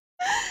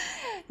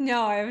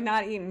 No, I have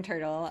not eaten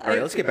turtle. All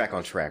right, let's get back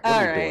on track. What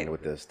are we doing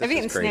with this? This I've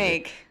eaten is crazy.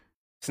 snake.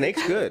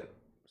 Snake's good.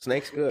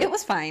 Snake's good. It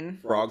was fine.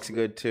 Frog's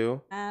good too.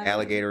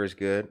 Alligator is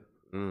good.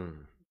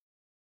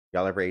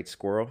 Y'all ever ate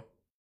squirrel?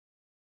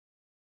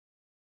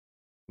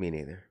 Me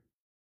neither.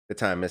 The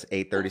time is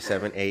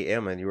 8:37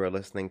 a.m. and you are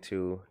listening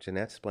to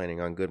Jeanette's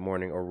Splaining on Good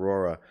Morning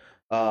Aurora.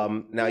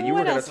 Now you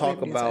were going to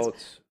talk about.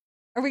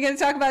 Are we going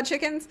to talk about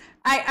chickens?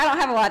 I don't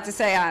have a lot to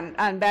say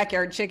on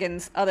backyard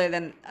chickens other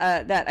than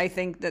that I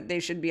think that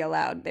they should be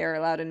allowed. They're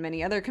allowed in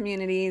many other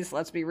communities.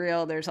 Let's be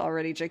real. There's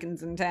already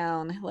chickens in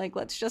town. Like,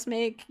 let's just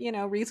make,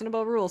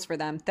 reasonable rules for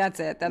them. That's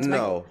it.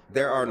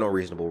 There are no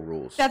reasonable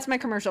rules. That's my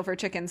commercial for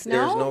chickens. No?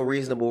 There's no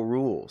reasonable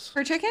rules.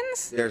 For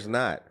chickens? There's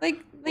not.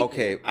 Like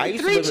okay, I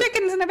used 3 to live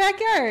chickens in a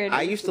backyard.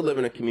 I used to live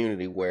in a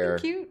community where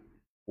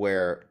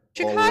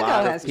Chicago a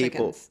lot has of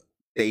people chickens.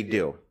 They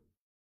do.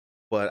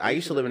 But I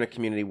used to live in a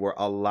community where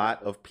a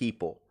lot of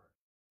people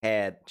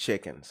had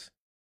chickens.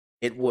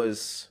 It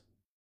was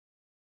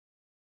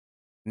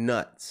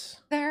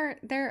nuts. They're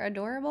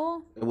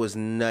adorable. It was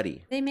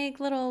nutty. They make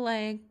little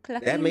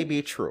clucky, That may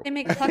be true. They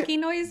make clucky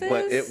noises.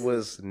 But it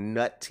was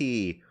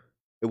nutty.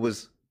 It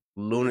was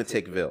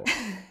lunaticville.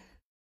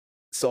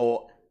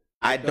 So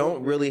I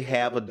don't really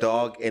have a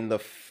dog in the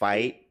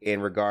fight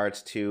in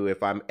regards to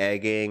if I'm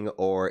egging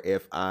or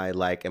if I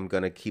like am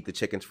gonna keep the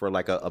chickens for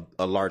like a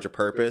larger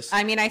purpose.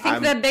 I mean, I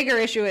think the bigger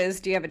issue is,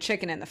 do you have a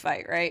chicken in the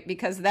fight, right?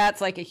 Because that's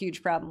like a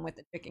huge problem with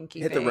the chicken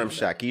keeping. Hit the rim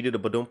shot. Can you do the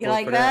badoom You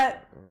like for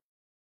that?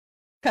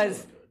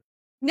 Because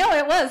no,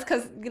 it was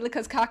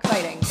because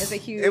cockfighting is a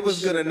huge. It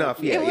was good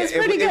enough. Yeah, it was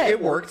pretty good.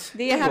 It worked.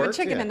 Do you have a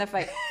chicken in the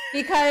fight?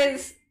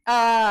 Because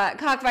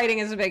cockfighting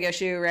is a big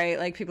issue, right?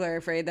 Like people are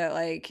afraid that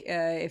like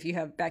if you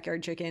have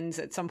backyard chickens,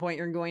 at some point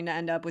you're going to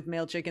end up with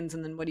male chickens,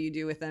 and then what do you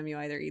do with them? You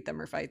either eat them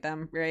or fight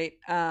them, right?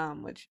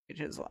 Which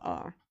is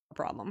a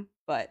problem.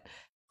 But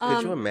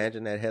could you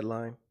imagine that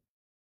headline?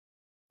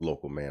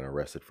 Local man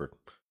arrested for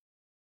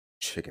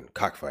chicken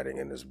cockfighting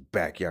in his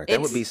backyard.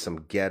 That would be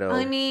some ghetto.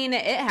 I mean,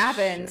 it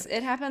happens. Shit.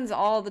 It happens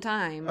all the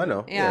time. I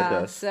know. Yeah, it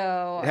does.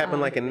 So it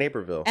happened like in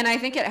Naperville. And I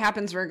think it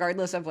happens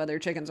regardless of whether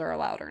chickens are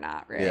allowed or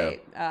not,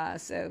 right? Yeah.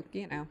 So,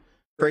 you know.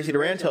 Crazy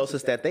Duran tells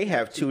us that they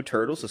have 2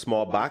 turtles, a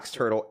small box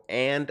turtle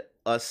and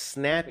a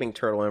snapping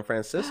turtle. And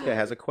Francisca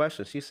has a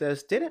question. She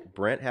says, didn't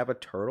Brent have a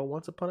turtle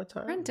once upon a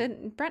time? Brent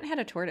didn't. Brent had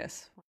a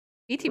tortoise.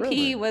 BTP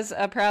Really? was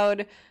a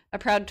proud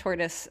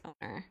tortoise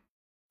owner.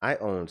 I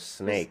own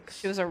snakes.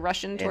 She was a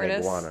Russian and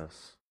tortoise.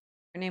 iguanas.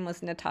 Her name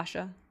was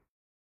Natasha.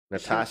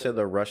 Natasha,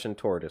 the Russian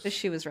tortoise.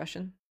 She was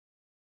Russian.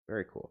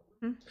 Very cool.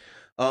 Hmm.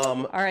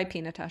 Um,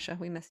 R.I.P. Natasha.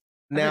 We miss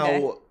you.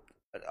 now,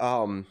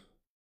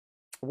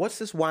 what's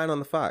this wine on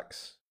the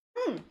Fox?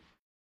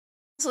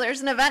 So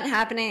there's an event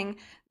happening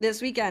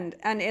this weekend,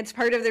 and it's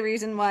part of the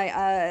reason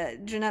why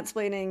Jeanette's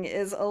Splaining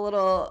is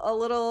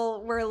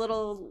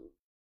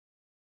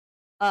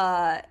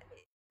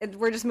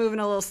we're just moving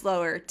a little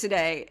slower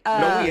today.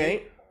 No, we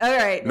ain't. All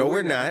right. No,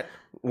 we're not.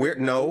 We are.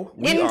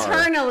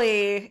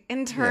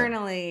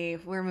 Internally,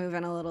 we're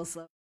moving a little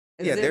slow.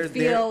 Yeah, it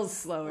feels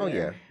slower. Oh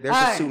yeah, there's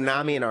a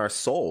tsunami in our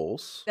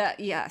souls.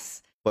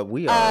 Yes. But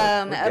we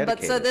are.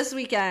 But so this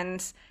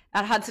weekend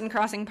at Hudson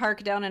Crossing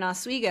Park down in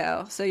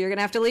Oswego, so you're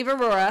gonna have to leave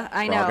Aurora.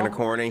 I know. Frog in the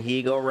corner, and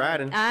he go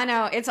riding. I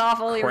know, it's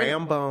awful.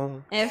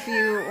 Crambone. If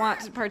you want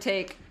to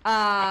partake,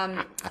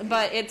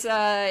 but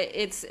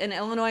it's an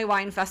Illinois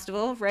wine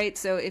festival, right?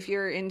 So if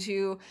you're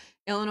into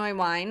Illinois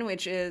wine,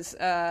 which is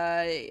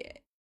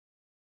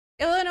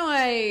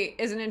Illinois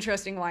is an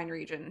interesting wine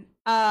region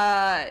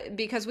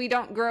because we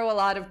don't grow a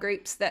lot of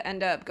grapes that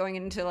end up going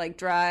into like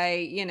dry,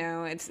 you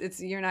know,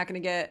 it's you're not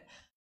going to get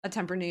a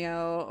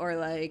Tempranillo or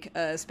like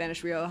a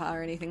Spanish Rioja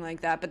or anything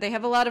like that, but they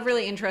have a lot of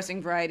really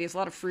interesting varieties, a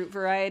lot of fruit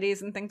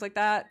varieties and things like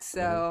that.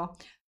 So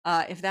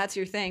if that's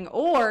your thing,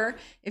 or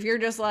if you're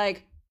just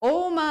like,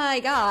 oh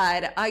my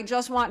God, I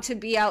just want to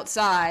be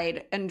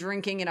outside and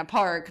drinking in a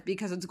park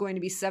because it's going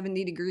to be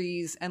 70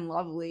 degrees and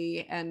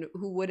lovely. And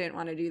who wouldn't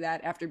want to do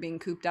that after being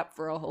cooped up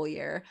for a whole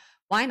year?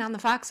 Wine on the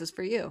Fox is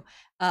for you.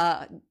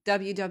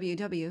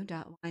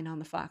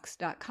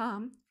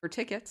 www.wineonthefox.com for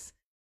tickets.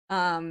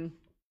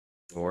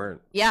 Word.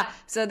 Yeah.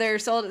 So they're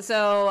sold.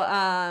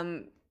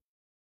 So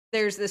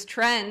there's this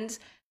trend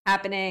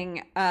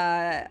happening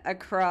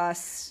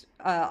across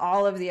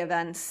all of the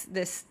events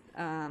this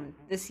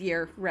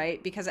year,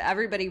 right? Because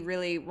everybody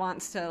really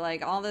wants to,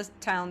 like, all the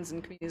towns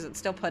and communities that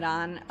still put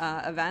on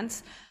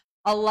events,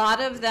 a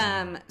lot of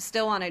them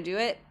still want to do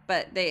it,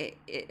 but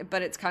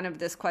it's kind of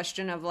this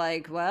question of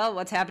like, well,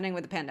 what's happening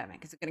with the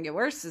pandemic? Is it going to get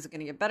worse? Is it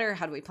going to get better?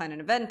 How do we plan an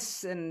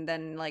event? And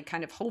then like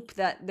kind of hope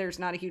that there's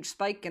not a huge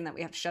spike and that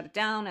we have to shut it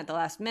down at the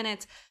last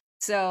minute.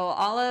 So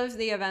all of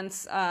the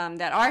events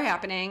that are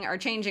happening are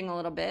changing a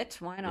little bit.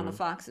 Wine on the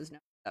Fox is no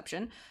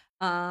exception.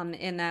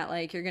 In that,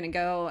 like, you're gonna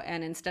go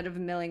and instead of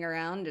milling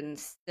around and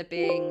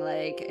sipping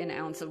like an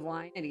ounce of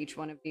wine at each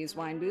one of these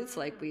wine booths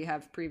like we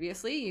have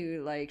previously,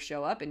 you like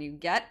show up and you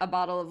get a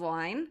bottle of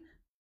wine,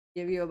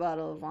 give you a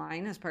bottle of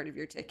wine as part of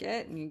your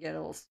ticket, and you get a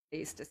little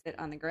space to sit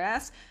on the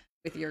grass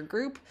with your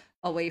group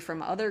away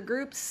from other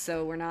groups,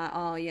 so we're not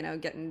all, you know,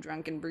 getting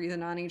drunk and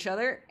breathing on each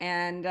other.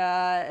 And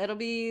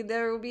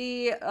there will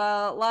be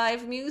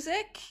live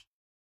music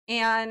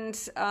and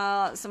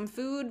some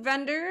food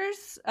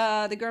vendors.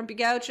 The Grumpy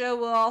Gaucho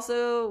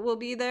will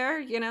be there.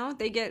 You know,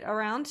 they get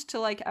around to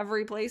like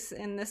every place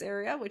in this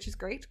area, which is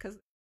great because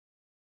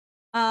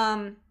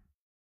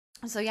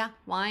so yeah,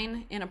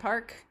 wine in a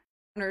park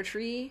under a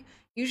tree.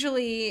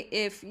 Usually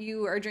if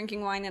you are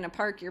drinking wine in a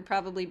park, you're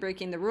probably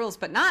breaking the rules,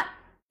 but not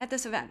at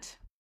this event.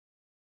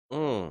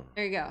 There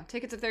you go.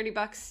 Tickets are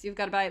 $30. You've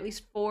got to buy at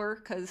least 4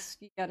 because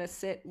you got to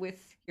sit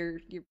with your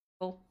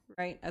people,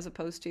 right? As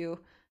opposed to,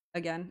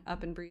 again,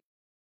 up and breathe.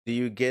 Do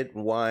you get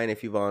wine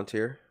if you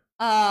volunteer?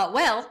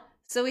 Well,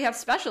 so we have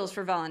specials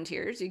for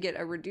volunteers. You get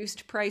a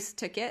reduced price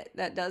ticket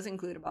that does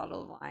include a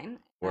bottle of wine.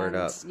 Word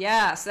up.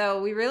 Yeah, so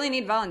we really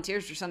need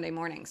volunteers for Sunday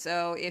morning.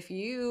 So if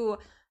you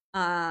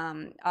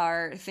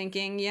are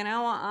thinking, you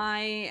know,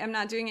 I am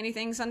not doing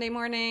anything Sunday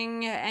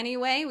morning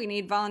anyway, we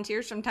need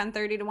volunteers from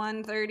 10:30 to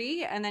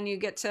 1:30, and then you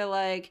get to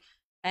like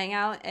hang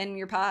out in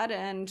your pod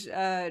and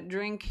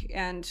drink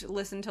and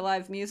listen to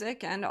live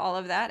music and all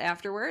of that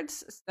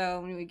afterwards.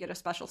 So we get a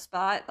special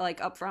spot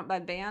like up front by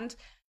band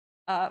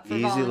for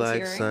Easy volunteering.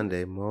 like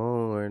Sunday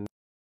morning.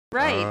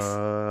 Right.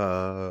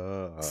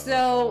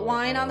 So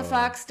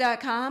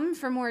wineonthefox.com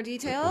for more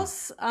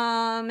details.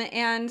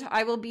 And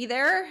I will be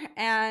there,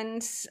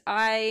 and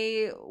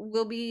I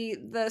will be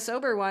the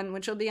sober one,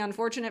 which will be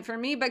unfortunate for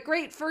me, but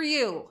great for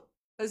you,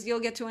 because you'll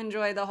get to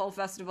enjoy the whole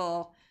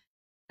festival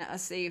in a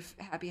safe,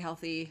 happy,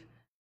 healthy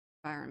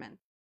environment.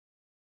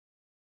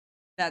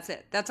 That's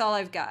it. That's all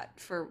I've got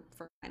for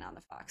Wine on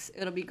the Fox.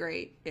 It'll be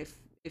great if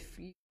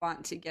you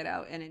want to get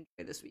out and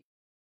enjoy this week.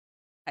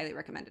 Highly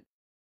recommended.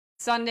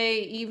 Sunday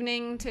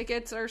evening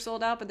tickets are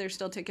sold out, but there's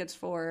still tickets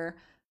for,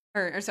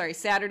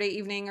 Saturday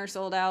evening are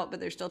sold out, but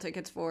there's still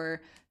tickets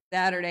for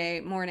Saturday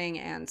morning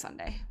and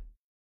Sunday.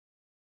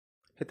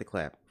 Hit the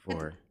clap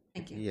for.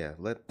 Thank you. Yeah,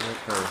 let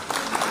her.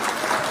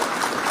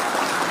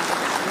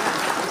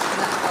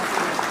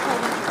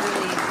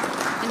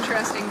 Really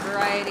interesting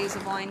varieties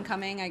of wine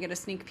coming. I get a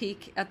sneak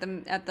peek at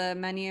the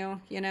menu,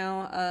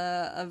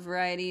 of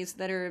varieties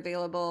that are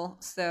available.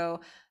 So.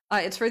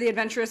 It's for the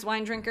adventurous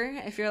wine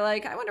drinker. If you're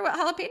like, I wonder what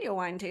jalapeno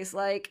wine tastes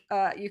like,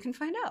 you can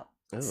find out.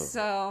 Oh.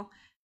 So,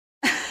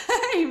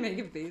 you make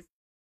a face.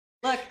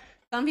 Look,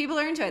 some people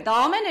are into it. The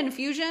almond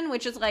infusion,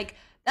 which is like,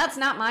 that's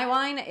not my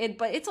wine,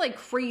 but it's like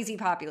crazy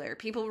popular.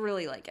 People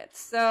really like it.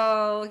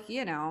 So,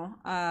 give it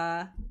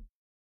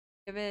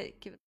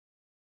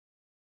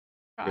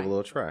a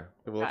little try.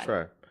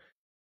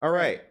 All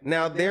right.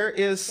 Now, there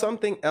is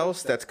something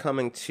else that's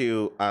coming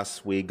to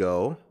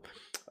Oswego.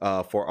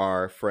 For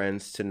our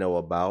friends to know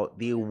about,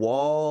 the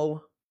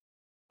Wall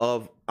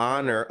of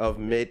Honor of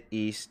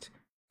Mideast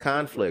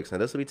Conflicts. Now,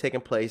 this will be taking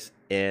place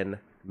in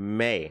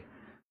May.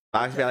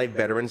 Fox Valley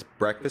Veterans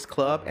Breakfast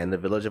Club and the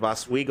Village of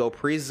Oswego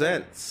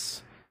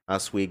presents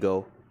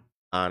Oswego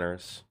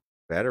Honors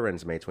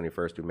Veterans, May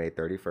 21st through May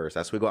 31st.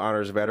 Oswego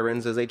Honors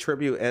Veterans is a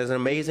tribute and is an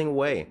amazing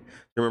way to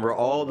remember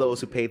all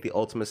those who paid the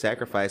ultimate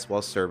sacrifice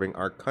while serving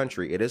our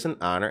country. It is an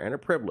honor and a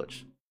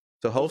privilege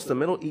to host the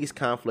Middle East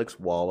Conflicts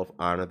Wall of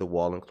Honor. The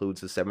wall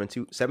includes the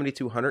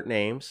 7,200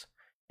 names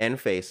and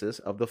faces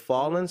of the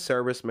fallen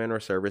servicemen or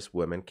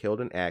servicewomen killed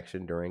in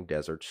action during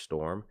Desert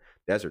Storm,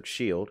 Desert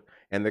Shield,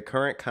 and the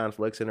current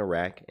conflicts in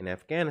Iraq and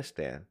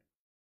Afghanistan.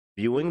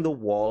 Viewing the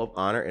Wall of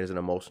Honor is an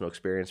emotional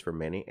experience for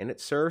many, and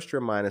it serves to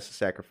remind us of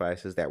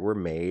sacrifices that were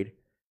made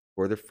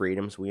for the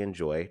freedoms we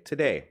enjoy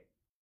today.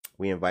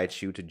 We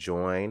invite you to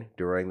join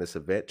during this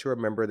event to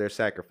remember their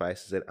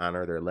sacrifices and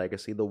honor their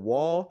legacy. The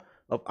Wall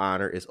of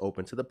Honor is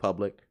open to the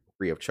public,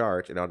 free of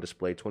charge, and on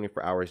display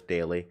 24 hours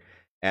daily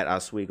at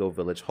Oswego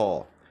Village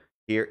Hall.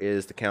 Here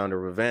is the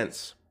calendar of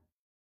events.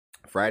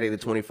 Friday the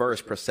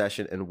 21st,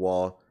 procession and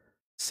wall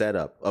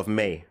setup of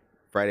May.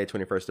 Friday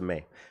 21st of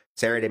May.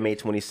 Saturday, May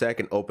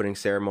 22nd, opening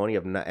ceremony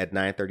at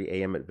 9:30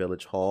 a.m. at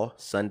Village Hall.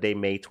 Sunday,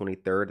 May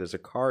 23rd, there's a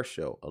car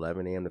show,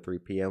 11 a.m. to 3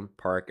 p.m.,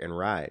 park and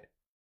ride.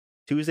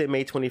 Tuesday,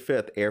 May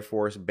 25th, Air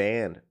Force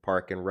Band,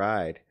 park and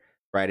ride.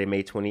 Friday,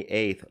 May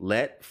 28th,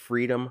 Let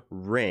Freedom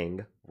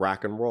Ring,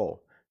 rock and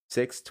roll.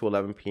 6 to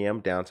 11 p.m.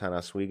 downtown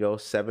Oswego.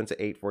 7 to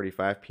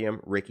 8:45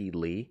 p.m. Ricky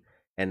Lee.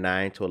 And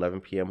 9 to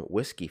 11 p.m.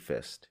 Whiskey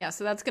Fist. Yeah,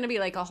 so that's going to be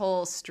like a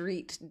whole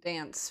street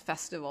dance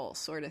festival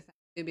sort of thing.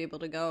 You'll be able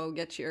to go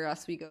get your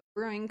Oswego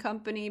Brewing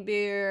Company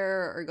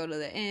beer or go to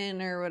the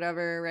inn or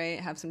whatever, right?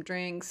 Have some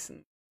drinks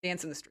and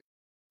dance in the street.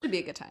 It'd be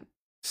a good time.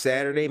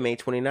 Saturday, May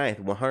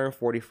 29th,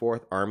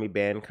 144th Army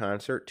Band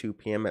Concert, 2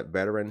 p.m. at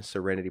Veterans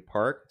Serenity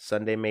Park.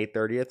 Sunday, May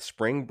 30th,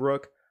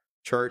 Springbrook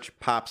Church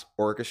Pops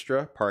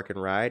Orchestra, Park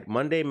and Ride.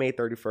 Monday, May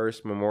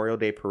 31st, Memorial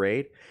Day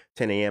Parade,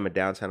 10 a.m. at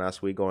downtown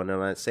Oswego. And on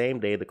that same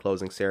day, the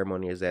closing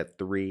ceremony is at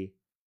 3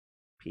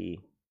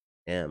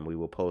 p.m. We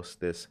will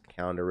post this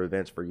calendar of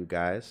events for you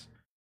guys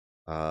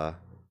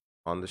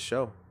on the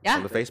show,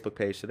 on the Facebook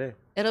page today.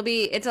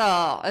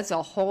 It's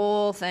a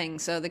whole thing.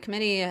 So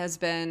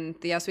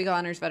the Oswego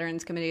Honors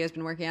Veterans Committee has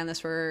been working on this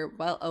for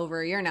well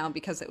over a year now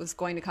because it was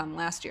going to come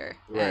last year.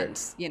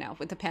 Right. And,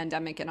 with the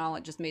pandemic and all,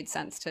 it just made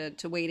sense to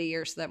wait a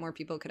year so that more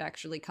people could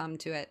actually come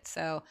to it.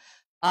 So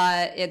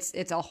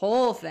it's a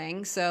whole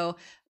thing. So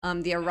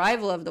the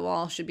arrival of the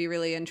wall should be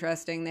really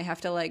interesting. They have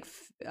to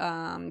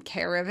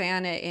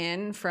caravan it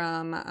in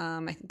from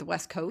I think the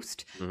West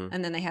Coast,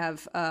 and then they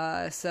have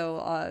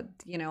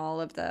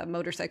all of the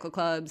motorcycle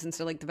clubs and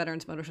so like the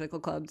Veterans Motorcycle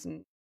Clubs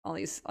and all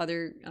these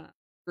other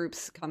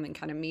groups come and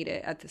kind of meet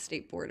it at the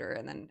state border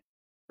and then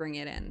bring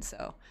it in.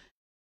 So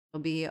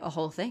it'll be a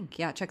whole thing.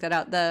 Yeah, check that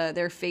out.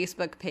 Their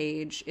Facebook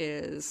page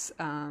is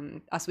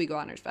Oswego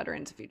Honors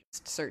Veterans. If you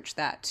just search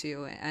that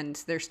too, and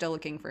they're still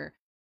looking for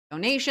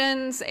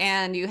donations,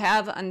 and you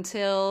have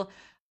until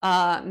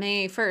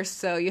May 1st.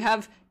 So you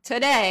have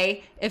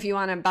today if you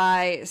want to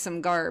buy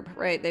some garb,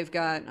 right? They've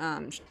got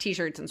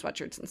t-shirts and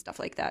sweatshirts and stuff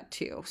like that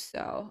too.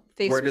 So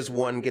where does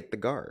one get the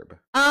garb?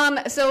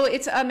 So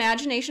it's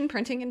Imagination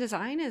Printing and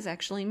Design is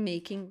actually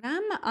making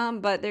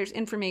them. But there's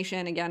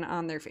information again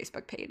on their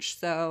Facebook page.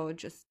 So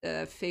just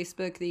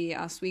Facebook, the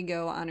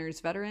Oswego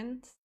Honors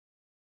Veterans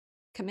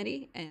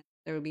Committee, and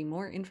there will be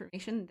more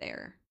information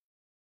there.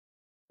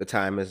 The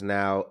time is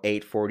now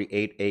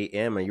 8:48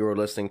 a.m. and you're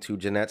listening to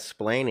Jeanette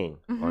Splaining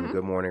on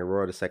Good Morning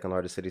Aurora, the second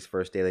largest city's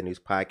first daily news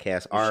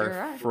podcast.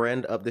 Our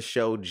friend of the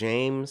show,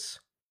 James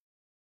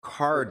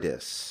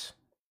Cardis.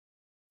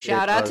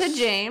 Shout out to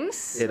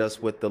James. Hit us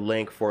with the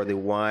link for the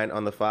Wine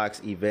on the Fox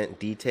event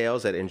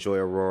details at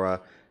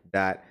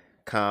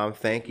enjoyaurora.com.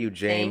 Thank you,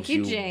 James. Thank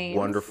you, James.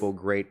 Wonderful,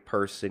 great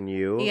person,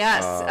 you.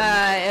 Yes.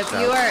 If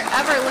you are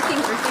ever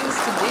looking for things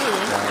to do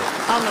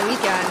on the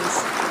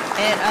weekends,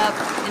 hit up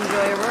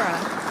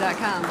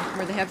enjoyaurora.com,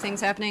 where they have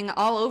things happening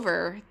all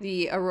over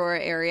the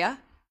Aurora area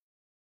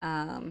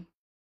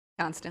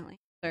constantly.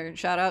 So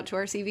shout out to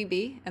our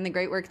CVB and the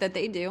great work that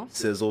they do.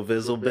 Sizzle,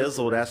 vizzle,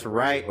 bizzle. That's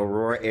right.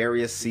 Aurora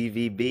Area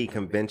CVB,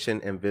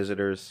 Convention and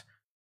Visitors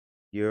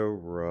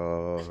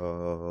Bureau.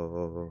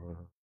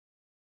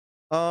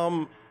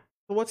 So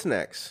what's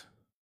next?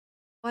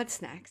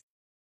 What's next?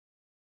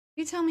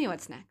 You tell me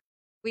what's next.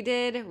 We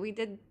did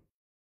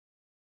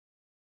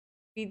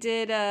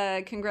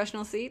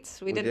congressional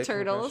seats. We did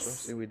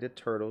turtles. We did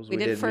turtles. We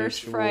did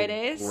First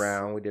Fridays.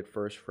 Round. We did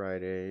First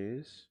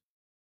Fridays.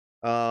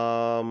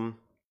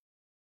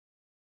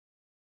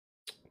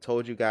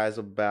 Told you guys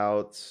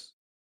about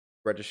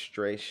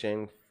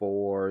registration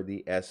for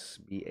the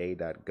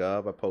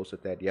SBA.gov. I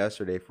posted that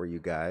yesterday for you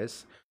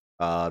guys.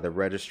 The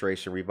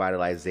Registration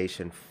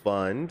Revitalization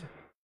Fund.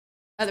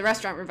 The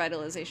Restaurant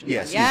Revitalization Fund.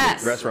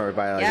 Yes. Restaurant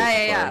Revitalization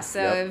Fund. Yeah.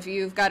 So if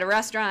you've got a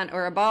restaurant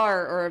or a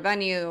bar or a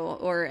venue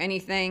or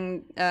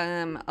anything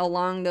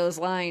along those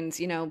lines,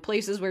 you know,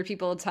 places where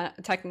people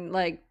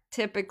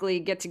typically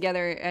get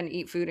together and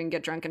eat food and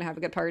get drunk and have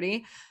a good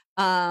party,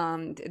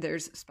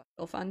 there's a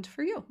special fund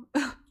for you.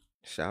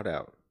 Shout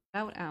out.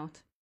 Shout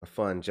out. A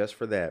fund just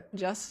for that.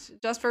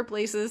 Just for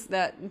places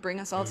that bring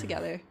us all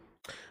together.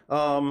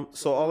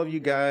 So all of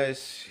you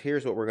guys,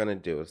 here's what we're gonna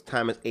do.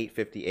 Time is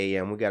 8:50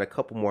 a.m. We got a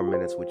couple more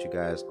minutes with you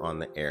guys on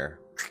the air.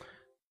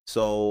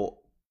 So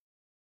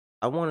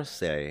I want to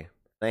say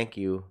thank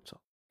you to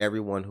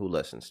everyone who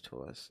listens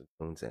to us and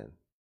tunes in.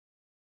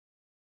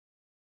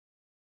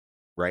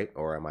 Right?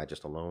 Or am I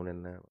just alone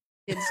in that?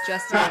 It's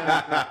just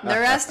the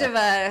rest of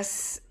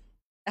us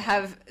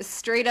have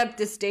straight up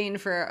disdain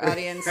for our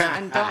audience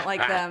and don't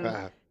like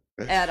them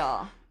at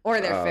all, or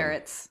their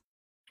ferrets.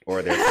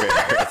 Or their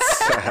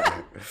ferrets.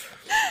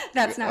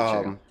 That's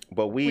not true.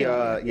 But we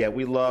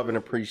love and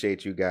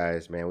appreciate you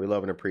guys, man. We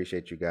love and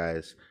appreciate you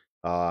guys.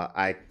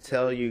 I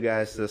tell you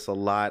guys this a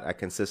lot. I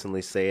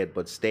consistently say it,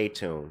 but stay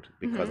tuned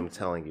because I'm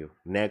telling you,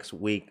 next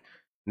week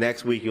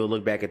you'll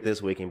look back at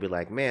this week and be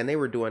like, man, they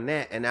were doing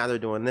that and now they're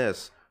doing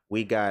this.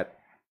 We got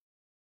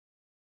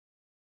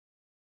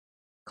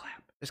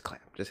clap.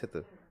 Just hit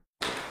the.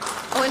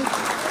 Oh, and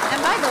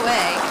by the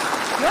way,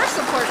 your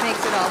support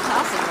makes it all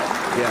possible.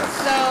 Yes.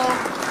 So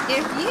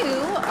if you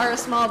are a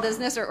small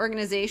business or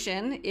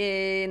organization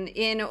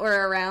in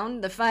or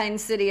around the fine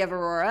city of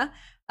Aurora,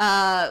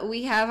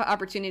 we have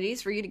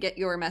opportunities for you to get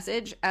your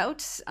message out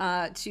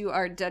to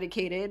our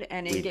dedicated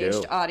and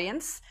engaged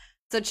audience.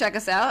 So check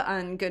us out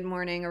on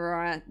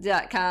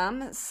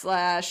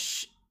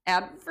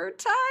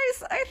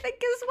goodmorningaurora.com/advertise, I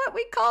think is what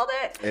we called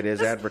it. It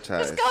is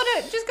advertise.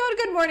 Just go to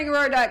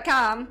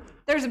goodmorningaurora.com.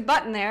 There's a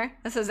button there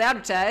that says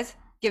advertise.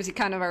 Gives you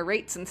kind of our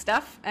rates and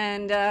stuff.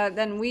 And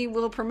then we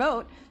will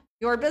promote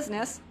your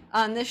business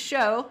on this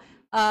show.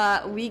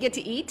 We get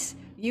to eat.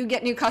 You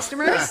get new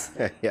customers.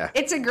 Yeah.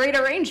 It's a great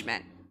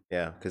arrangement.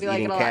 Yeah, because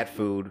eating cat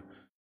food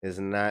is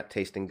not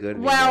tasting good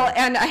anymore. Well,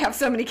 and I have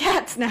so many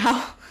cats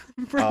now.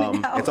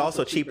 It's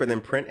also cheaper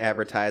than print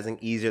advertising,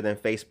 easier than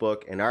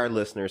Facebook, and our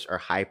listeners are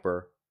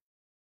hyper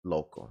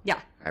local. Yeah.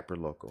 Hyper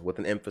local, with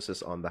an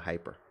emphasis on the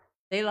hyper.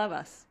 They love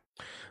us.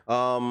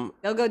 They'll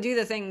go do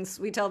the things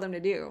we tell them to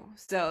do.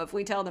 So if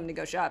we tell them to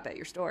go shop at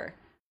your store,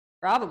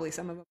 probably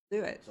some of them will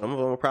do it. Some of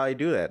them will probably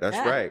do that. That's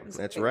right.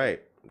 That's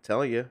right. I'm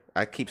telling you.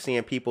 I keep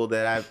seeing people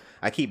that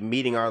I keep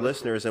meeting our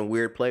listeners in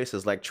weird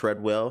places like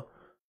Treadwell.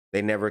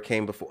 They never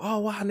came before. Oh,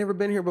 wow, I've never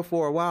been here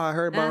before. Wow, I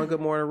heard about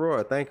Good Morning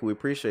Aurora. Thank you. We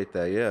appreciate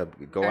that. Yeah,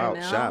 go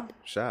out,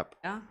 shop.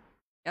 Yeah.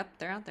 Yep,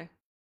 they're out there.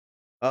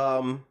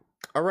 All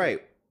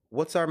right.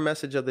 What's our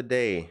message of the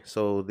day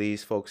so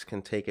these folks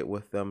can take it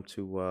with them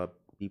to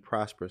be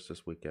prosperous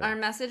this weekend? Our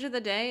message of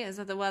the day is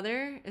that the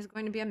weather is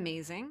going to be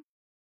amazing.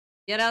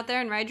 Get out there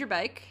and ride your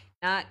bike,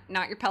 not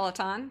your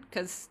Peloton,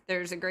 because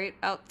there's a great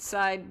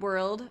outside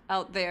world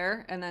out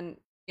there, and then,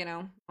 you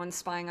know, one's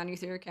spying on you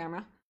through your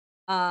camera.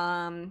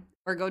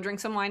 Or go drink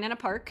some wine in a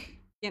park,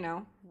 you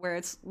know, where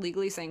it's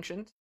legally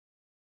sanctioned,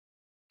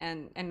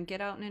 and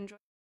get out and enjoy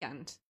the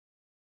weekend.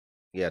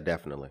 Yeah,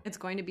 definitely. It's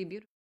going to be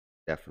beautiful.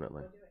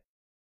 Definitely.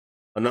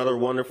 Another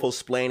wonderful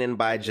splaining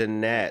by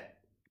Jeanette.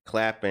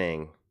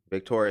 Clapping.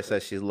 Victoria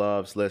says she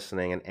loves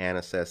listening, and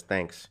Anna says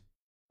thanks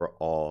for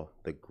all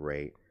the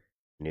great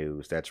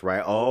news. That's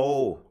right.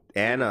 Oh,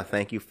 Anna,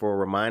 thank you for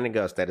reminding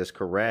us. That is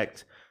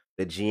correct.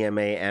 The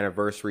GMA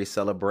anniversary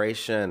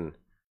celebration.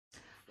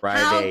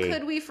 Friday. How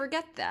could we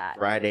forget that?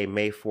 Friday,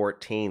 May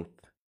 14th.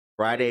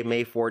 Friday,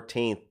 May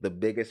 14th, the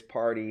biggest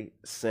party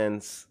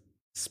since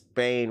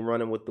Spain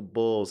running with the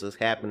Bulls is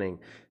happening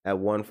at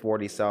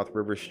 140 South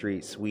River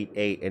Street, Suite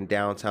 8 in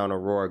downtown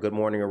Aurora. Good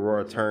Morning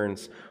Aurora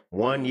turns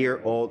 1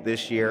 year old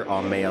this year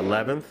on May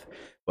 11th.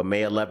 But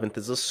May 11th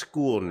is a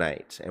school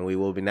night, and we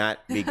will not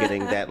be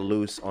getting that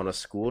loose on a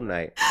school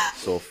night.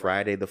 So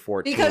Friday the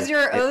 14th. Because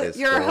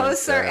your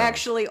hosts are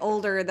actually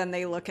older than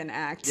they look and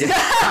act.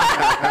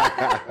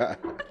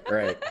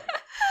 Right.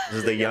 This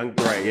is the young,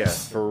 right, yeah,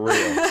 for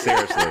real,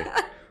 seriously.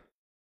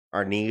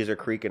 Our knees are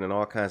creaking and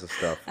all kinds of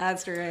stuff.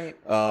 That's right.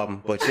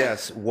 But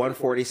yes,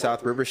 140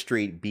 South River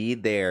Street, be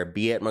there.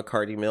 Be at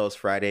McCarty Mills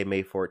Friday,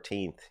 May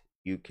 14th.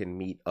 You can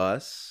meet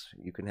us.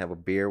 You can have a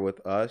beer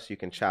with us. You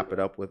can chop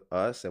it up with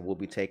us, and we'll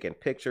be taking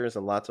pictures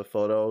and lots of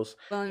photos.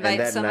 We'll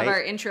invite some of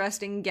our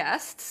interesting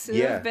guests who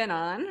have been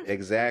on.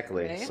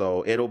 Exactly. Okay.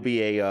 So it'll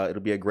be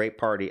a great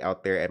party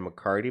out there at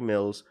McCarty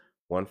Mills,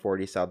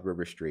 140 South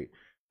River Street.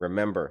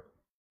 Remember,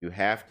 you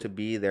have to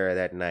be there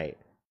that night.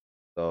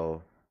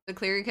 So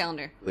clear your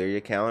calendar. Clear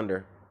your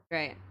calendar.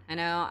 Right.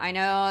 I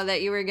know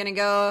that you were gonna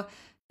go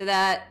to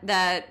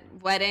that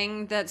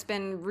wedding that's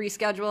been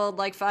rescheduled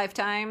like 5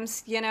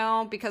 times,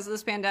 because of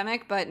this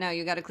pandemic. But no,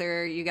 you gotta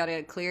clear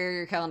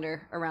your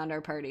calendar around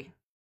our party.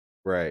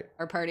 Right.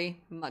 Our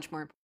party, much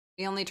more important.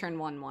 We only turn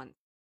one once.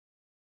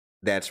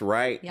 That's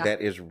right. Yeah.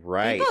 That is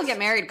right. People get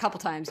married a couple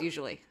times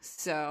usually.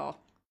 So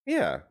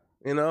yeah,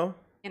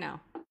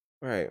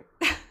 Right.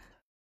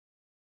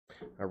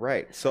 All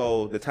right.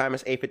 So the time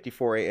is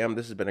 8:54 a.m.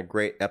 This has been a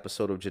great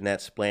episode of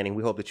Jeanette's Planning.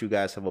 We hope that you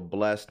guys have a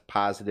blessed,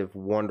 positive,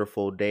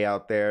 wonderful day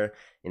out there.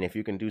 And if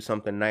you can do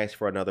something nice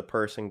for another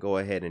person, go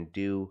ahead and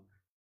do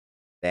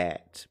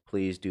that.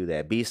 Please do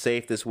that. Be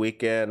safe this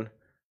weekend.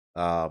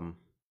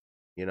 Remember,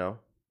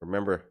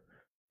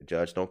 the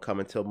judge don't come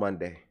until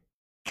Monday.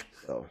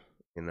 So,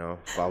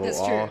 follow That's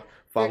all. True.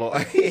 Follow.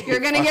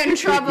 You're gonna get in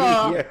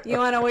trouble. Yeah. You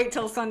want to wait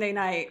till Sunday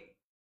night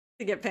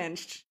to get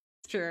pinched.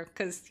 It's true,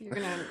 because you're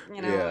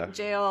gonna,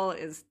 jail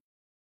is.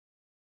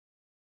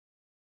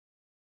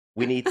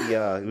 We need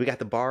we got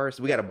the bars.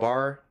 We got a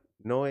bar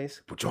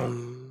noise.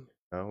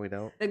 No, we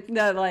don't.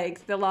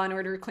 The Law and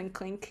Order clink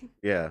clink.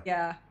 Yeah.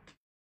 Yeah.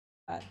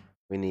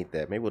 We need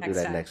that. Maybe we'll do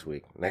that next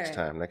week. Next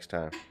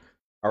time.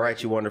 All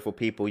right, you wonderful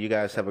people. You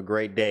guys have a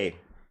great day.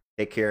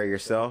 Take care of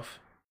yourself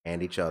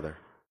and each other.